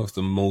is one of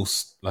the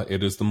most,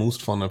 it is the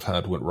most fun I've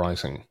had with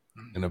writing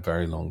in a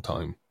very long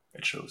time.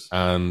 It shows.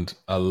 And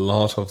a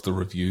lot of the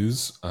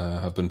reviews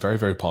have been very,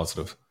 very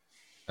positive.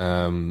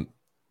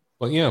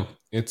 But yeah,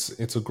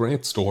 it's a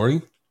great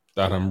story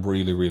that I'm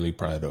really, really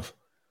proud of.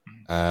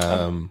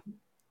 And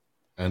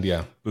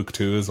yeah, book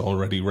 2 is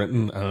already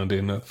written and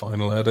in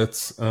final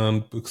edits,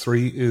 and book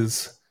 3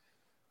 is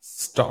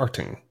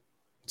starting.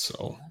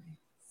 So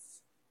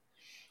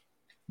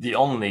the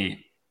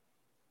only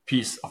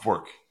piece of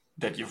work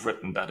that you've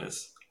written that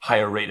is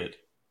higher rated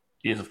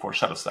is, of course,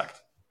 Shadowstacked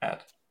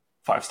at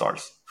 5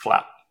 stars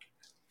flat.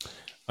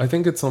 I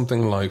think it's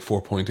something like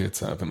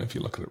 4.87 if you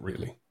look at it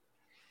really.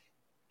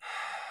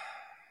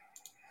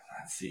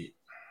 Let's see.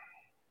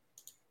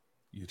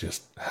 You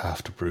just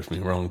have to prove me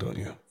wrong, don't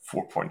you?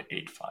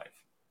 4.85.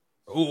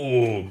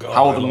 Oh, God.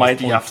 How the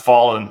mighty have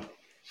fallen.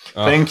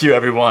 Thank you,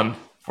 everyone,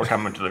 for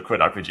coming to the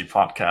CritRPG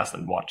podcast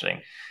and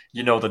watching.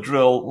 You know the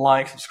drill.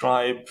 Like,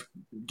 subscribe,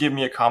 give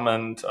me a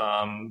comment,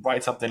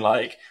 write something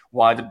like,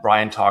 why did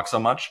Brian talk so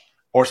much?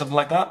 Or something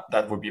like that.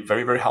 That would be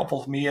very, very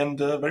helpful for me and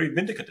very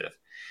vindicative.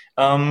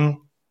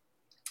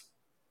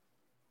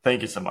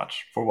 Thank you so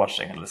much for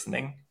watching and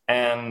listening.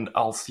 And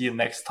I'll see you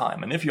next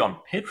time. And if you're on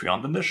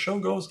Patreon, then the show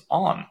goes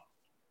on.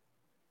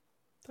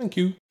 Thank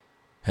you.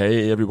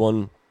 Hey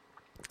everyone.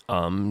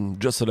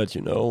 Just to let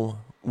you know,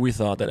 we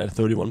thought that at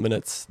 31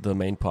 minutes, the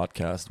main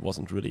podcast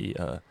wasn't really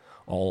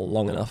all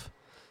long enough.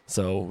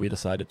 So we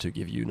decided to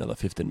give you another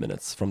 15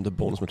 minutes from the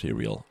bonus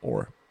material,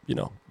 or,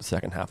 the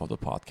second half of the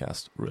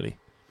podcast, really.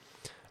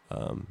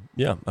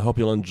 I hope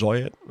you'll enjoy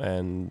it,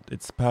 and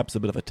it's perhaps a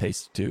bit of a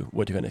taste to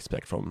what you can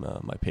expect from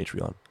my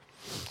Patreon.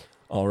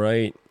 All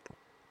right.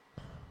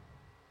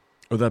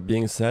 With that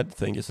being said,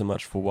 thank you so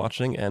much for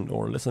watching and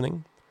or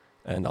listening,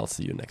 and I'll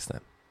see you next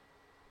time.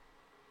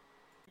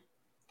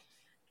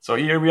 So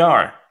here we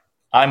are.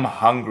 I'm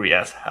hungry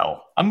as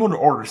hell. I'm going to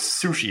order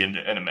sushi in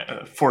a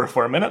minute, for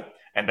a minute,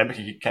 and then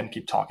we can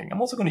keep talking.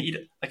 I'm also going to eat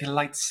it like a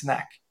light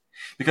snack,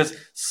 because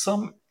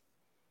some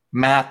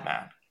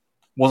madman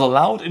was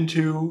allowed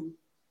into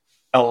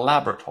a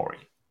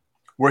laboratory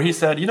where he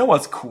said, you know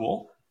what's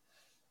cool?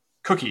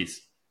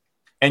 Cookies.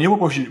 And you know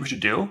what we should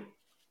do?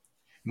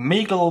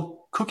 Make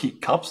little cookie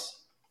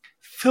cups,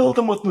 fill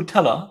them with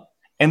Nutella,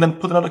 and then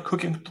put another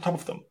cookie on top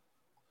of them.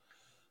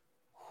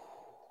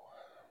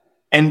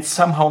 And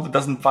somehow that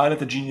doesn't violate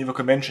the Geneva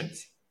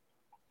Conventions.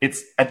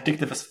 It's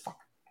addictive as fuck.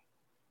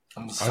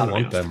 I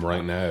want them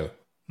right now.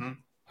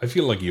 I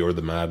feel like you're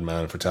the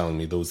madman for telling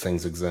me those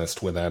things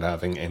exist without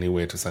having any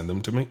way to send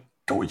them to me.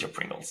 Go eat your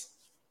Pringles.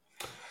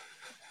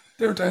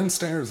 They're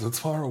downstairs. It's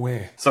far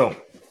away. So,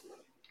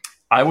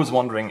 I was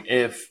wondering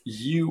if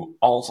you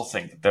also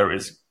think that there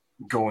is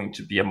going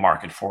to be a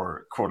market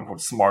for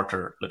quote-unquote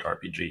smarter lit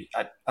RPG.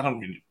 I don't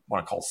really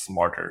want to call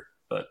smarter,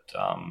 but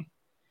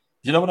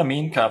you know what I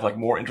mean? Kind of like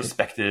more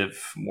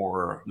introspective,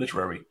 more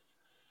literary.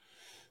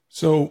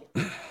 So,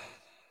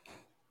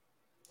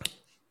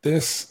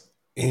 this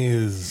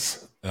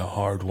is a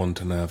hard one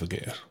to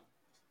navigate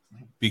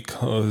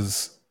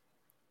because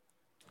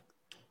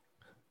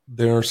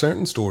there are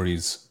certain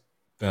stories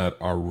that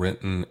are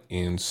written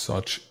in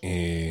such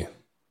a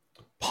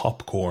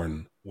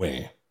popcorn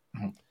way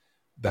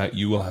that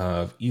you will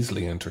have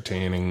easily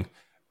entertaining,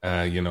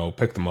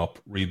 pick them up,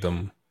 read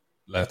them,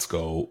 let's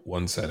go,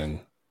 one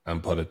setting,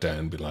 and put it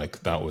down, be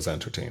like, that was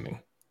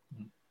entertaining.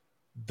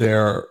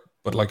 But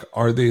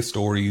are they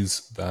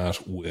stories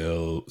that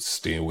will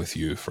stay with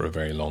you for a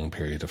very long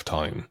period of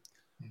time?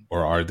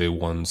 Or are they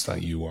ones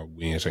that you are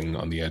waiting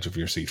on the edge of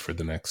your seat for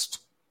the next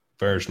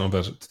version of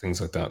it, things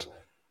like that?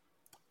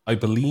 I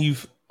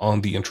believe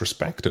on the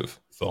introspective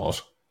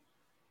thought,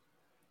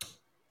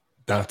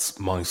 that's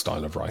my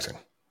style of writing.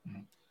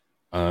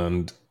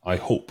 And I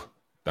hope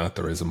that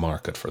there is a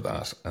market for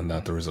that and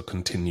that there is a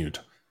continued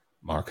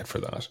market for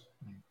that.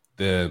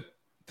 The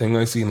thing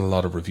I see in a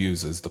lot of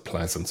reviews is the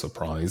pleasant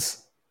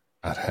surprise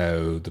at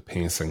how the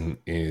pacing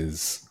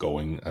is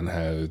going and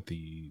how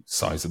the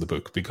size of the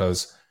book,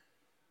 because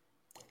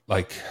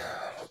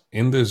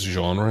in this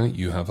genre,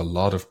 you have a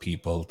lot of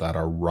people that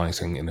are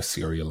writing in a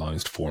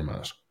serialized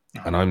format.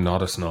 And I'm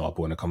not a snob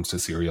when it comes to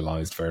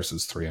serialized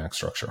versus 3-act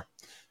structure.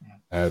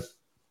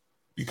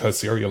 Because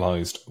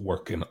serialized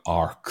work in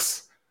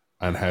arcs,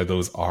 and how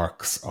those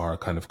arcs are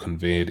kind of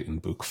conveyed in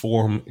book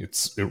form,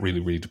 it really,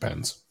 really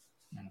depends.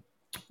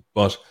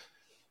 But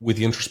with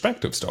the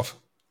introspective stuff,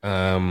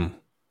 I'm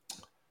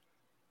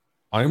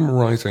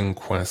writing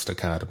Quest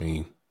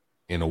Academy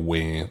in a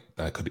way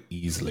that could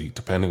easily,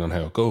 depending on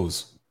how it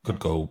goes, could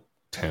go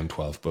 10,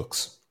 12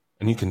 books.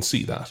 And you can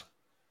see that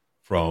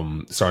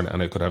from starting,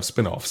 and it could have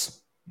spin-offs.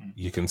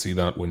 You can see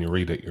that when you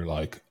read it, you're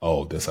like,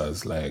 oh, this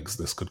has legs.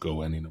 This could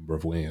go any number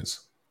of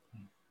ways.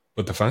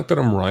 But the fact that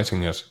I'm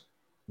writing it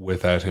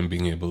without him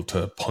being able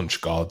to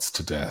punch gods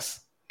to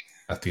death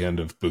at the end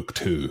of book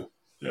 2,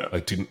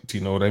 do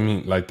you know what I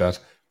mean? Like that.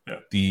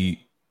 Yeah.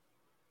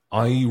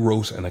 I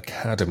wrote an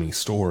academy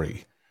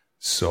story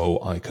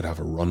so I could have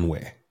a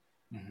runway.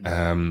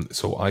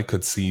 So I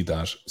could see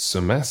that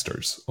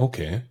semesters,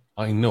 okay,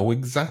 I know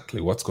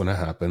exactly what's going to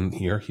happen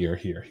here, here,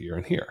 here, here,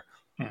 and here.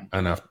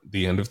 And at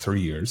the end of 3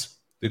 years,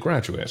 they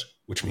graduate,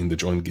 which means they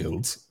join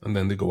guilds, and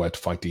then they go out to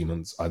fight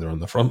demons, either on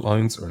the front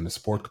lines or in a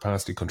support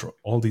capacity, control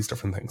all these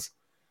different things.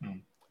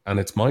 And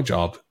it's my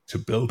job to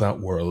build that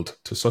world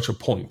to such a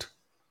point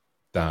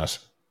that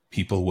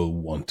people will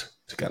want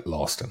to get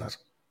lost in it.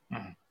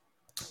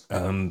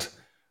 And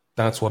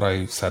that's what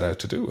I set out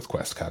to do with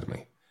Quest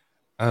Academy.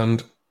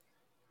 And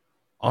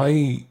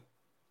I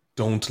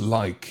don't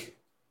like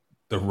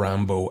the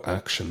Rambo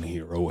action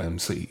hero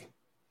MC.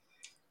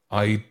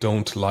 I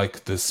don't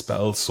like the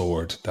spell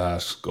sword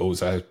that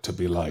goes out to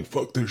be like,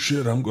 fuck this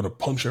shit, I'm going to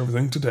punch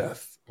everything to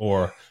death.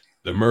 Or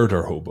the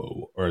murder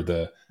hobo, or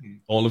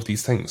all of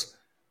these things.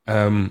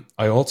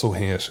 I also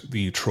hate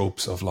the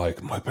tropes of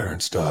like, my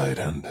parents died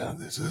and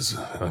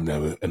I'm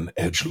now an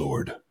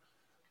edgelord.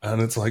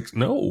 And it's like,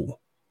 no.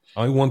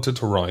 I wanted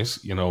to write,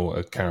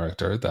 a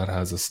character that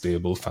has a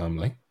stable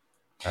family.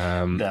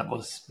 That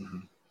was...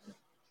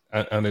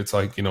 And it's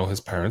like,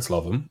 his parents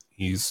love him.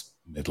 He's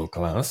middle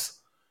class.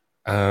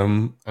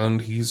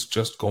 And he's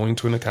just going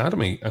to an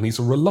academy, and he's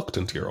a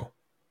reluctant hero.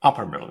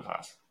 Upper middle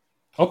class.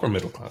 Upper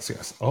middle class,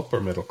 yes. Upper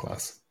middle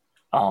class.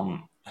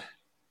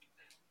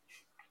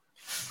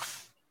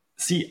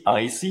 See,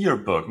 I see your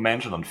book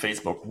mentioned on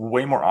Facebook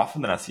way more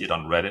often than I see it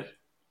on Reddit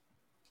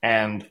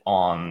and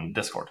on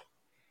Discord,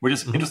 which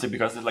is interesting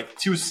because there's like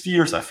two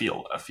spheres. I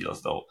feel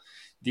as though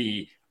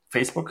the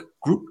Facebook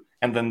group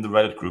and then the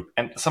Reddit group,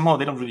 and somehow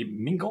they don't really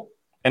mingle.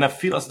 And I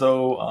feel as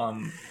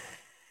though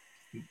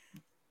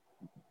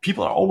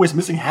people are always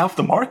missing half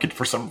the market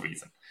for some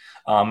reason.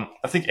 I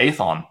think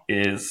Aethon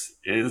is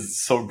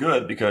so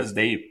good because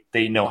they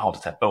know how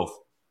to tap both.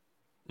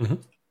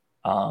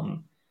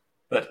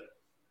 But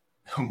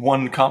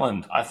one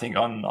comment I think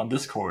on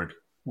Discord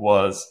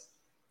was,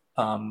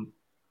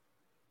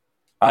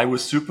 I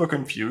was super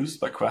confused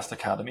by Quest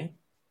Academy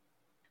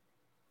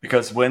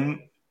because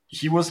when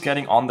he was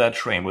getting on that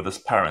train with his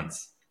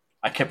parents,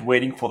 I kept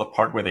waiting for the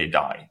part where they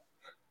die.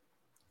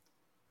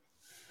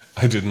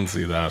 I didn't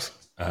see that.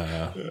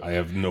 I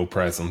have no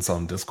presence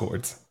on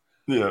Discords.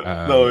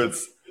 Yeah, no,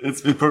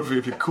 it's been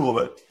perfectly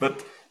cool,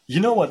 but you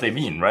know what they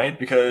mean, right?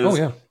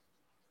 Because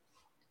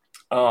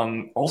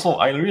also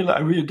I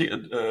really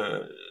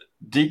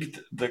digged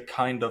the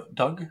kind of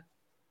Doug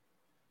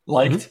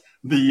liked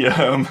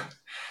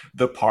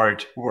the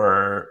part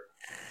where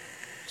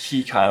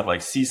he kind of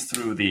like sees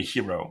through the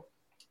hero,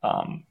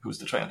 who's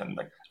the trainer, and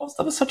like, oh,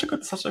 that was such a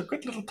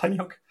good little tiny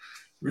hook.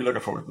 Really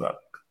looking forward to that,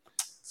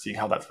 seeing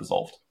how that's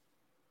resolved.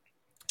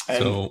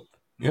 And, so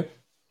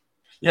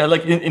yeah,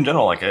 like in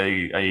general, like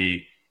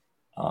I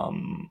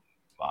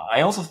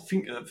also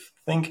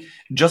think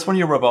just when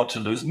you were about to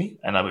lose me,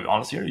 and I'll be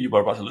honest here, you were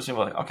about to lose me.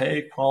 Like,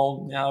 okay,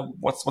 well, yeah,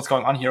 what's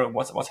going on here?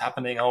 What's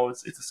happening? Oh,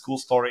 it's a school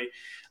story.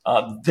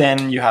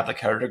 Then you have the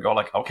character go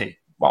like, okay,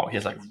 wow, he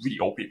has like really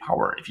OP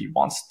power if he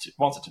wants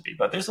it to be,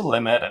 but there's a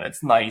limit, and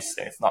it's nice,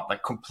 and it's not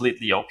like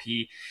completely OP.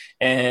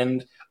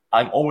 And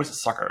I'm always a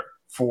sucker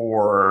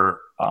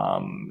for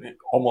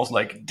almost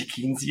like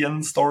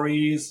Dickensian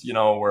stories,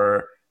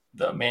 where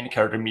the main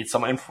character meets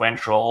someone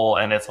influential,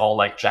 and it's all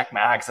like Jack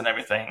Max and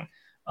everything.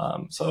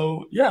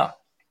 So yeah,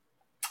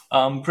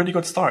 pretty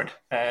good start,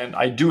 and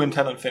I do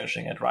intend on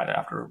finishing it right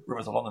after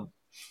Rivers of London.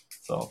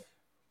 So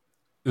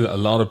a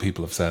lot of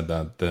people have said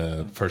that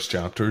the first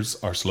chapters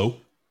are slow,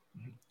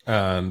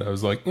 and I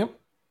was like, yep,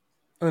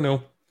 I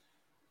know.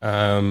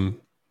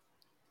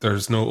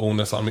 There's no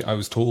onus on me. I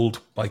was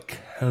told by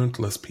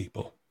countless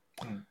people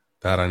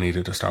that I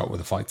needed to start with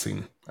a fight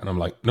scene, and I'm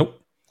like,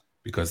 nope,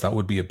 because that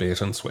would be a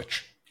bait and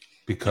switch.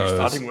 Because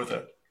you're starting with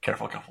a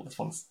careful. This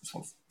one's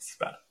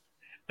bad.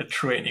 A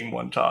training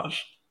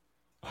montage.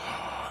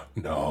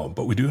 No,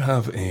 but we do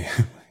have a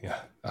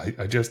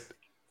I just,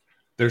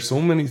 there's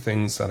so many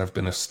things that have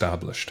been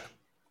established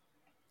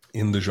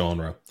in the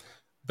genre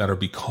that are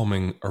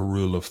becoming a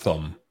rule of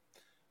thumb,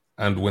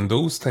 and when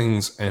those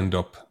things end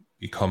up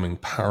becoming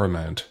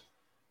paramount,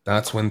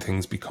 that's when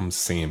things become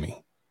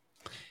samey.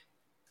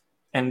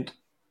 And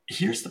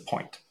here's the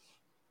point.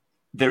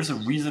 There's a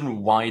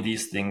reason why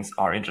these things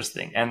are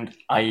interesting. And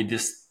I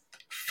just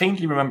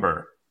faintly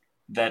remember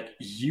that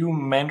you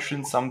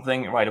mentioned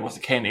something, right? It was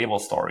the Cain and Abel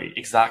story.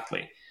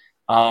 Exactly.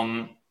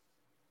 There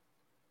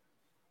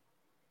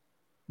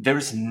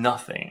is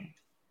nothing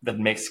that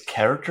makes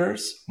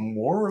characters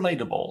more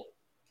relatable,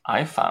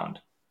 I found,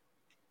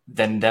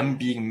 than them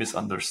being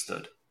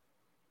misunderstood.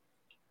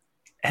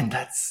 And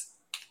that's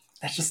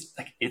just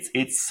like,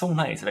 it's so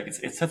nice. Like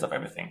it sets up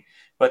everything.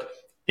 But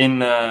in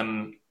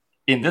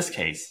this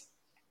case,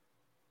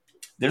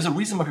 there's a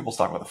reason why people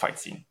talk about the fight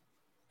scene,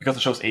 because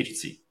it shows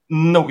agency.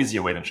 No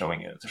easier way than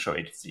showing it to show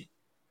agency.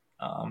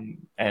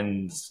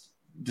 And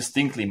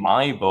distinctly,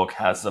 my book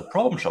has a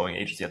problem showing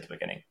agency at the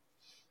beginning.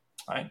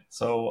 Right.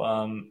 So,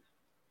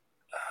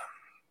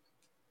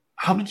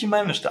 how did you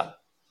manage that?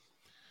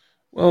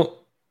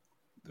 Well,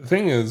 the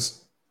thing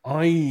is,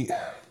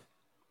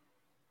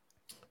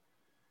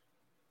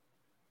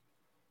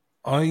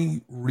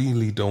 I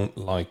really don't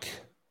like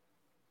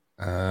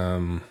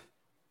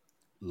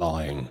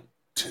lying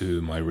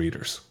to my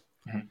readers.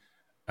 Mhm.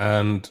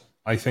 And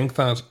I think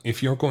that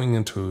if you're going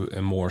into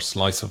a more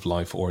slice of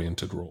life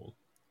oriented role,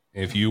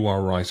 if you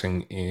are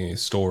writing a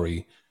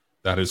story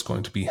that is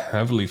going to be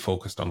heavily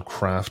focused on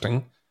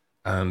crafting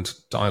and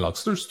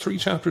dialogues, there's 3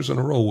 chapters in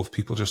a row of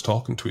people just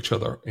talking to each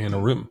other in a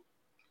room.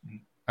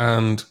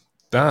 And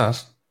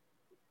that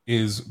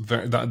is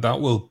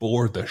that will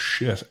bore the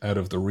shit out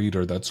of the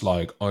reader that's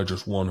like, I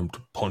just want him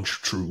to punch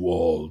through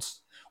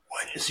walls.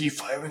 When is he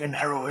firing an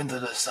arrow into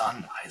the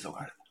sun?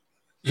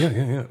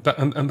 Yeah.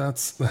 And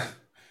that's,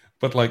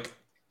 but like,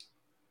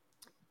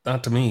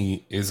 that to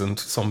me isn't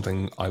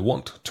something I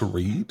want to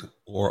read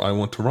or I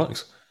want to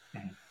write.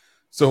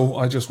 So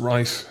I just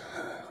write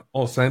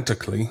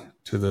authentically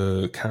to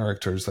the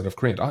characters that I've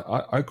created.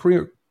 I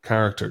create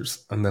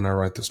characters and then I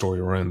write the story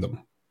around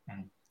them.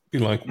 Be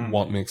like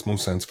what makes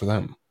most sense for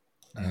them.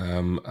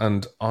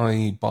 And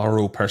I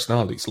borrow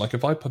personalities. Like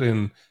if I put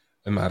in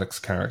a Maddox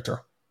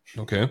character,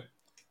 okay,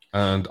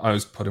 and I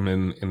was put him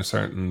in a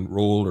certain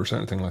role or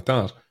certain thing like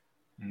that,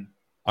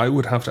 I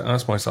would have to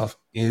ask myself,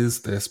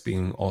 is this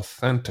being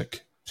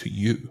authentic to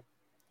you?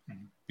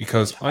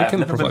 Because I can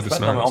never been provide the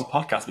threatened on my scenarios.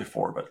 own podcast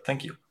before, but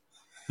thank you.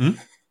 Hmm?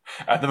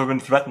 I've never been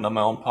threatened on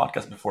my own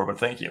podcast before, but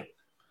thank you.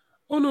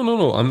 Oh,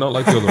 no. I'm not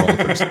like the other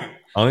authors.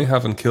 I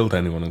haven't killed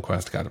anyone in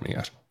Quest Academy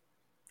yet.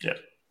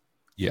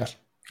 Yet.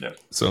 Yeah.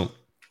 So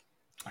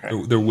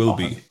Okay. there will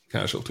be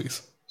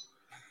casualties.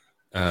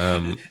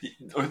 So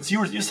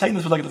you're saying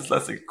this with like this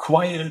like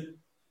quiet,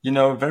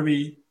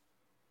 very,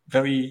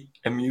 very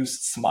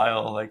amused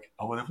smile, like,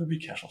 oh, there will be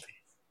casualties.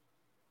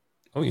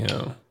 Oh,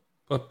 yeah.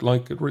 But,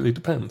 like, it really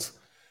depends.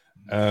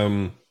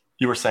 You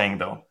were saying,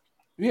 though.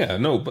 Yeah,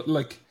 no, but,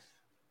 like,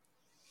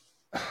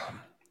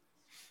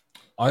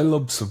 I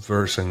love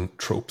subverting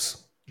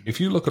tropes. If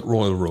you look at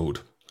Royal Road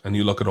and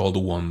you look at all the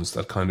ones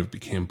that kind of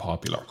became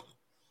popular,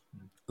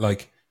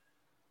 like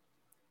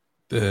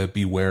the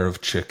Beware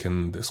of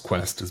Chicken, this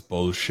quest is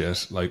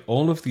bullshit, like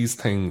all of these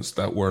things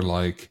that were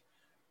like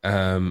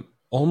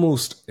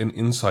almost an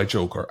inside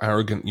joke or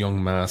Arrogant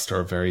Young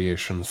Master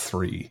Variation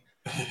 3.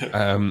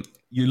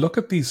 You look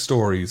at these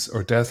stories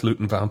or Death, Loot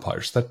and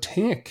Vampires that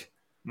take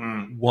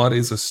what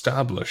is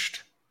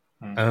established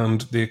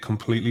and they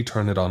completely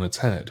turn it on its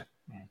head.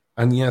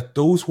 And yet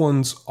those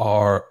ones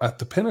are at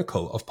the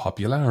pinnacle of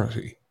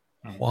popularity.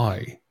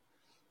 Why?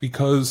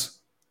 Because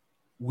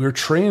we're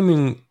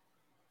training,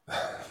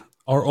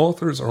 our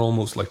authors are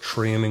almost like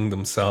training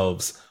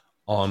themselves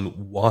on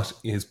what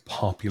is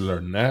popular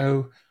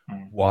now,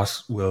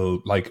 what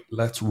will, like,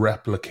 let's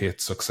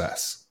replicate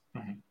success.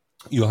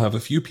 You'll have a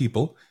few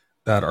people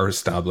that are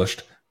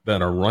established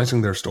that are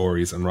writing their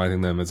stories and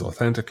writing them as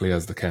authentically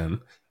as they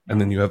can.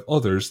 And then you have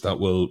others that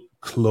will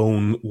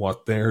clone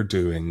what they're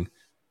doing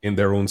in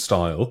their own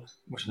style,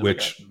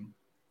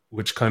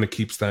 which kind of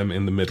keeps them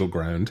in the middle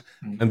ground.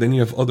 And then you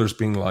have others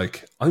being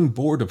like, I'm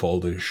bored of all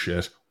this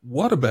shit.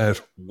 What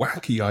about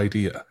wacky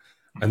idea?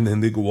 And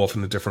then they go off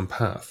in a different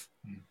path.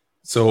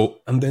 So,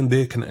 and then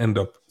they can end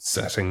up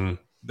setting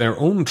their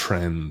own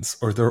trends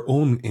or their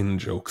own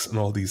in-jokes and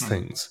all these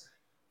things.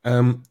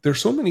 There's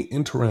so many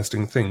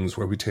interesting things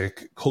where we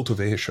take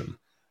cultivation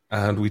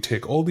and we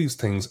take all these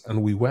things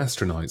and we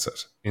westernize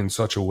it in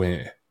such a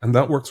way. And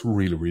that works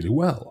really, really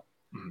well.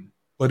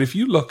 But if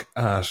you look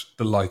at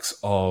the likes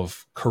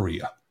of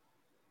Korea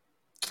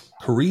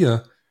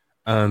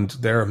and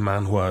their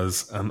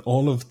manhwas and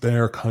all of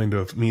their kind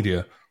of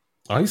media,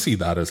 I see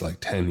that as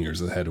like 10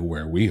 years ahead of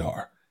where we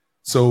are.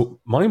 So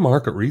my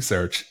market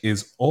research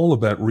is all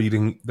about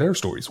reading their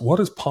stories.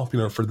 What is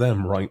popular for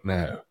them right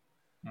now?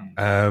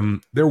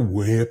 They're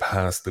way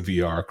past the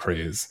VR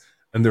craze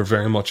and they're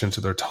very much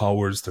into their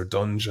towers, their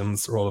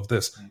dungeons, or all of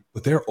this,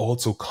 but they're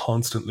also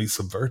constantly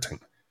subverting.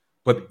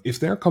 But if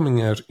they're coming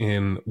out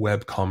in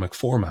webcomic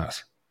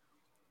format,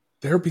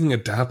 they're being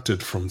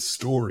adapted from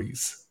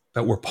stories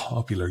that were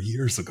popular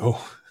years ago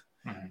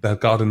that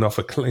got enough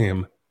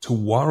acclaim to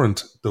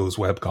warrant those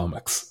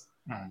webcomics.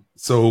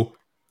 So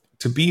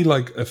to be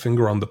like a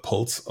finger on the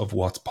pulse of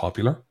what's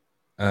popular,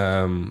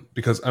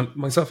 because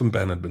myself and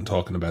Ben had been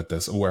talking about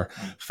this, where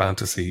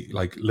fantasy,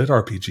 like lit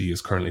RPG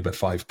is currently about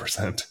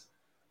 5%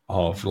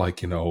 of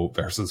like,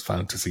 versus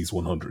fantasy's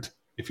 100,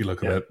 if you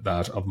look at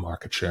that of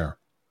market share.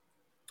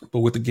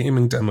 But with the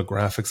gaming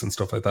demographics and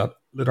stuff like that,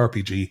 lit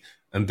RPG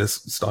and this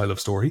style of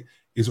story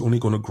is only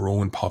going to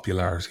grow in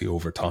popularity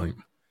over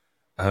time.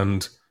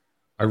 And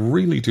I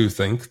really do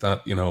think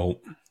that,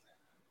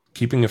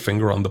 keeping a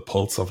finger on the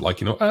pulse of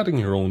like, adding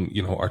your own,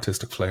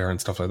 artistic flair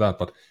and stuff like that,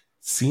 but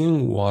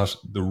seeing what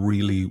the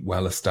really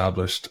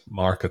well-established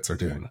markets are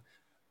doing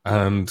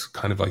and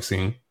kind of like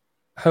seeing,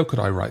 how could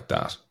I write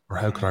that? Or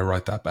how could I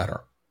write that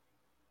better?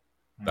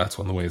 That's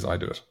one of the ways I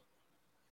do it.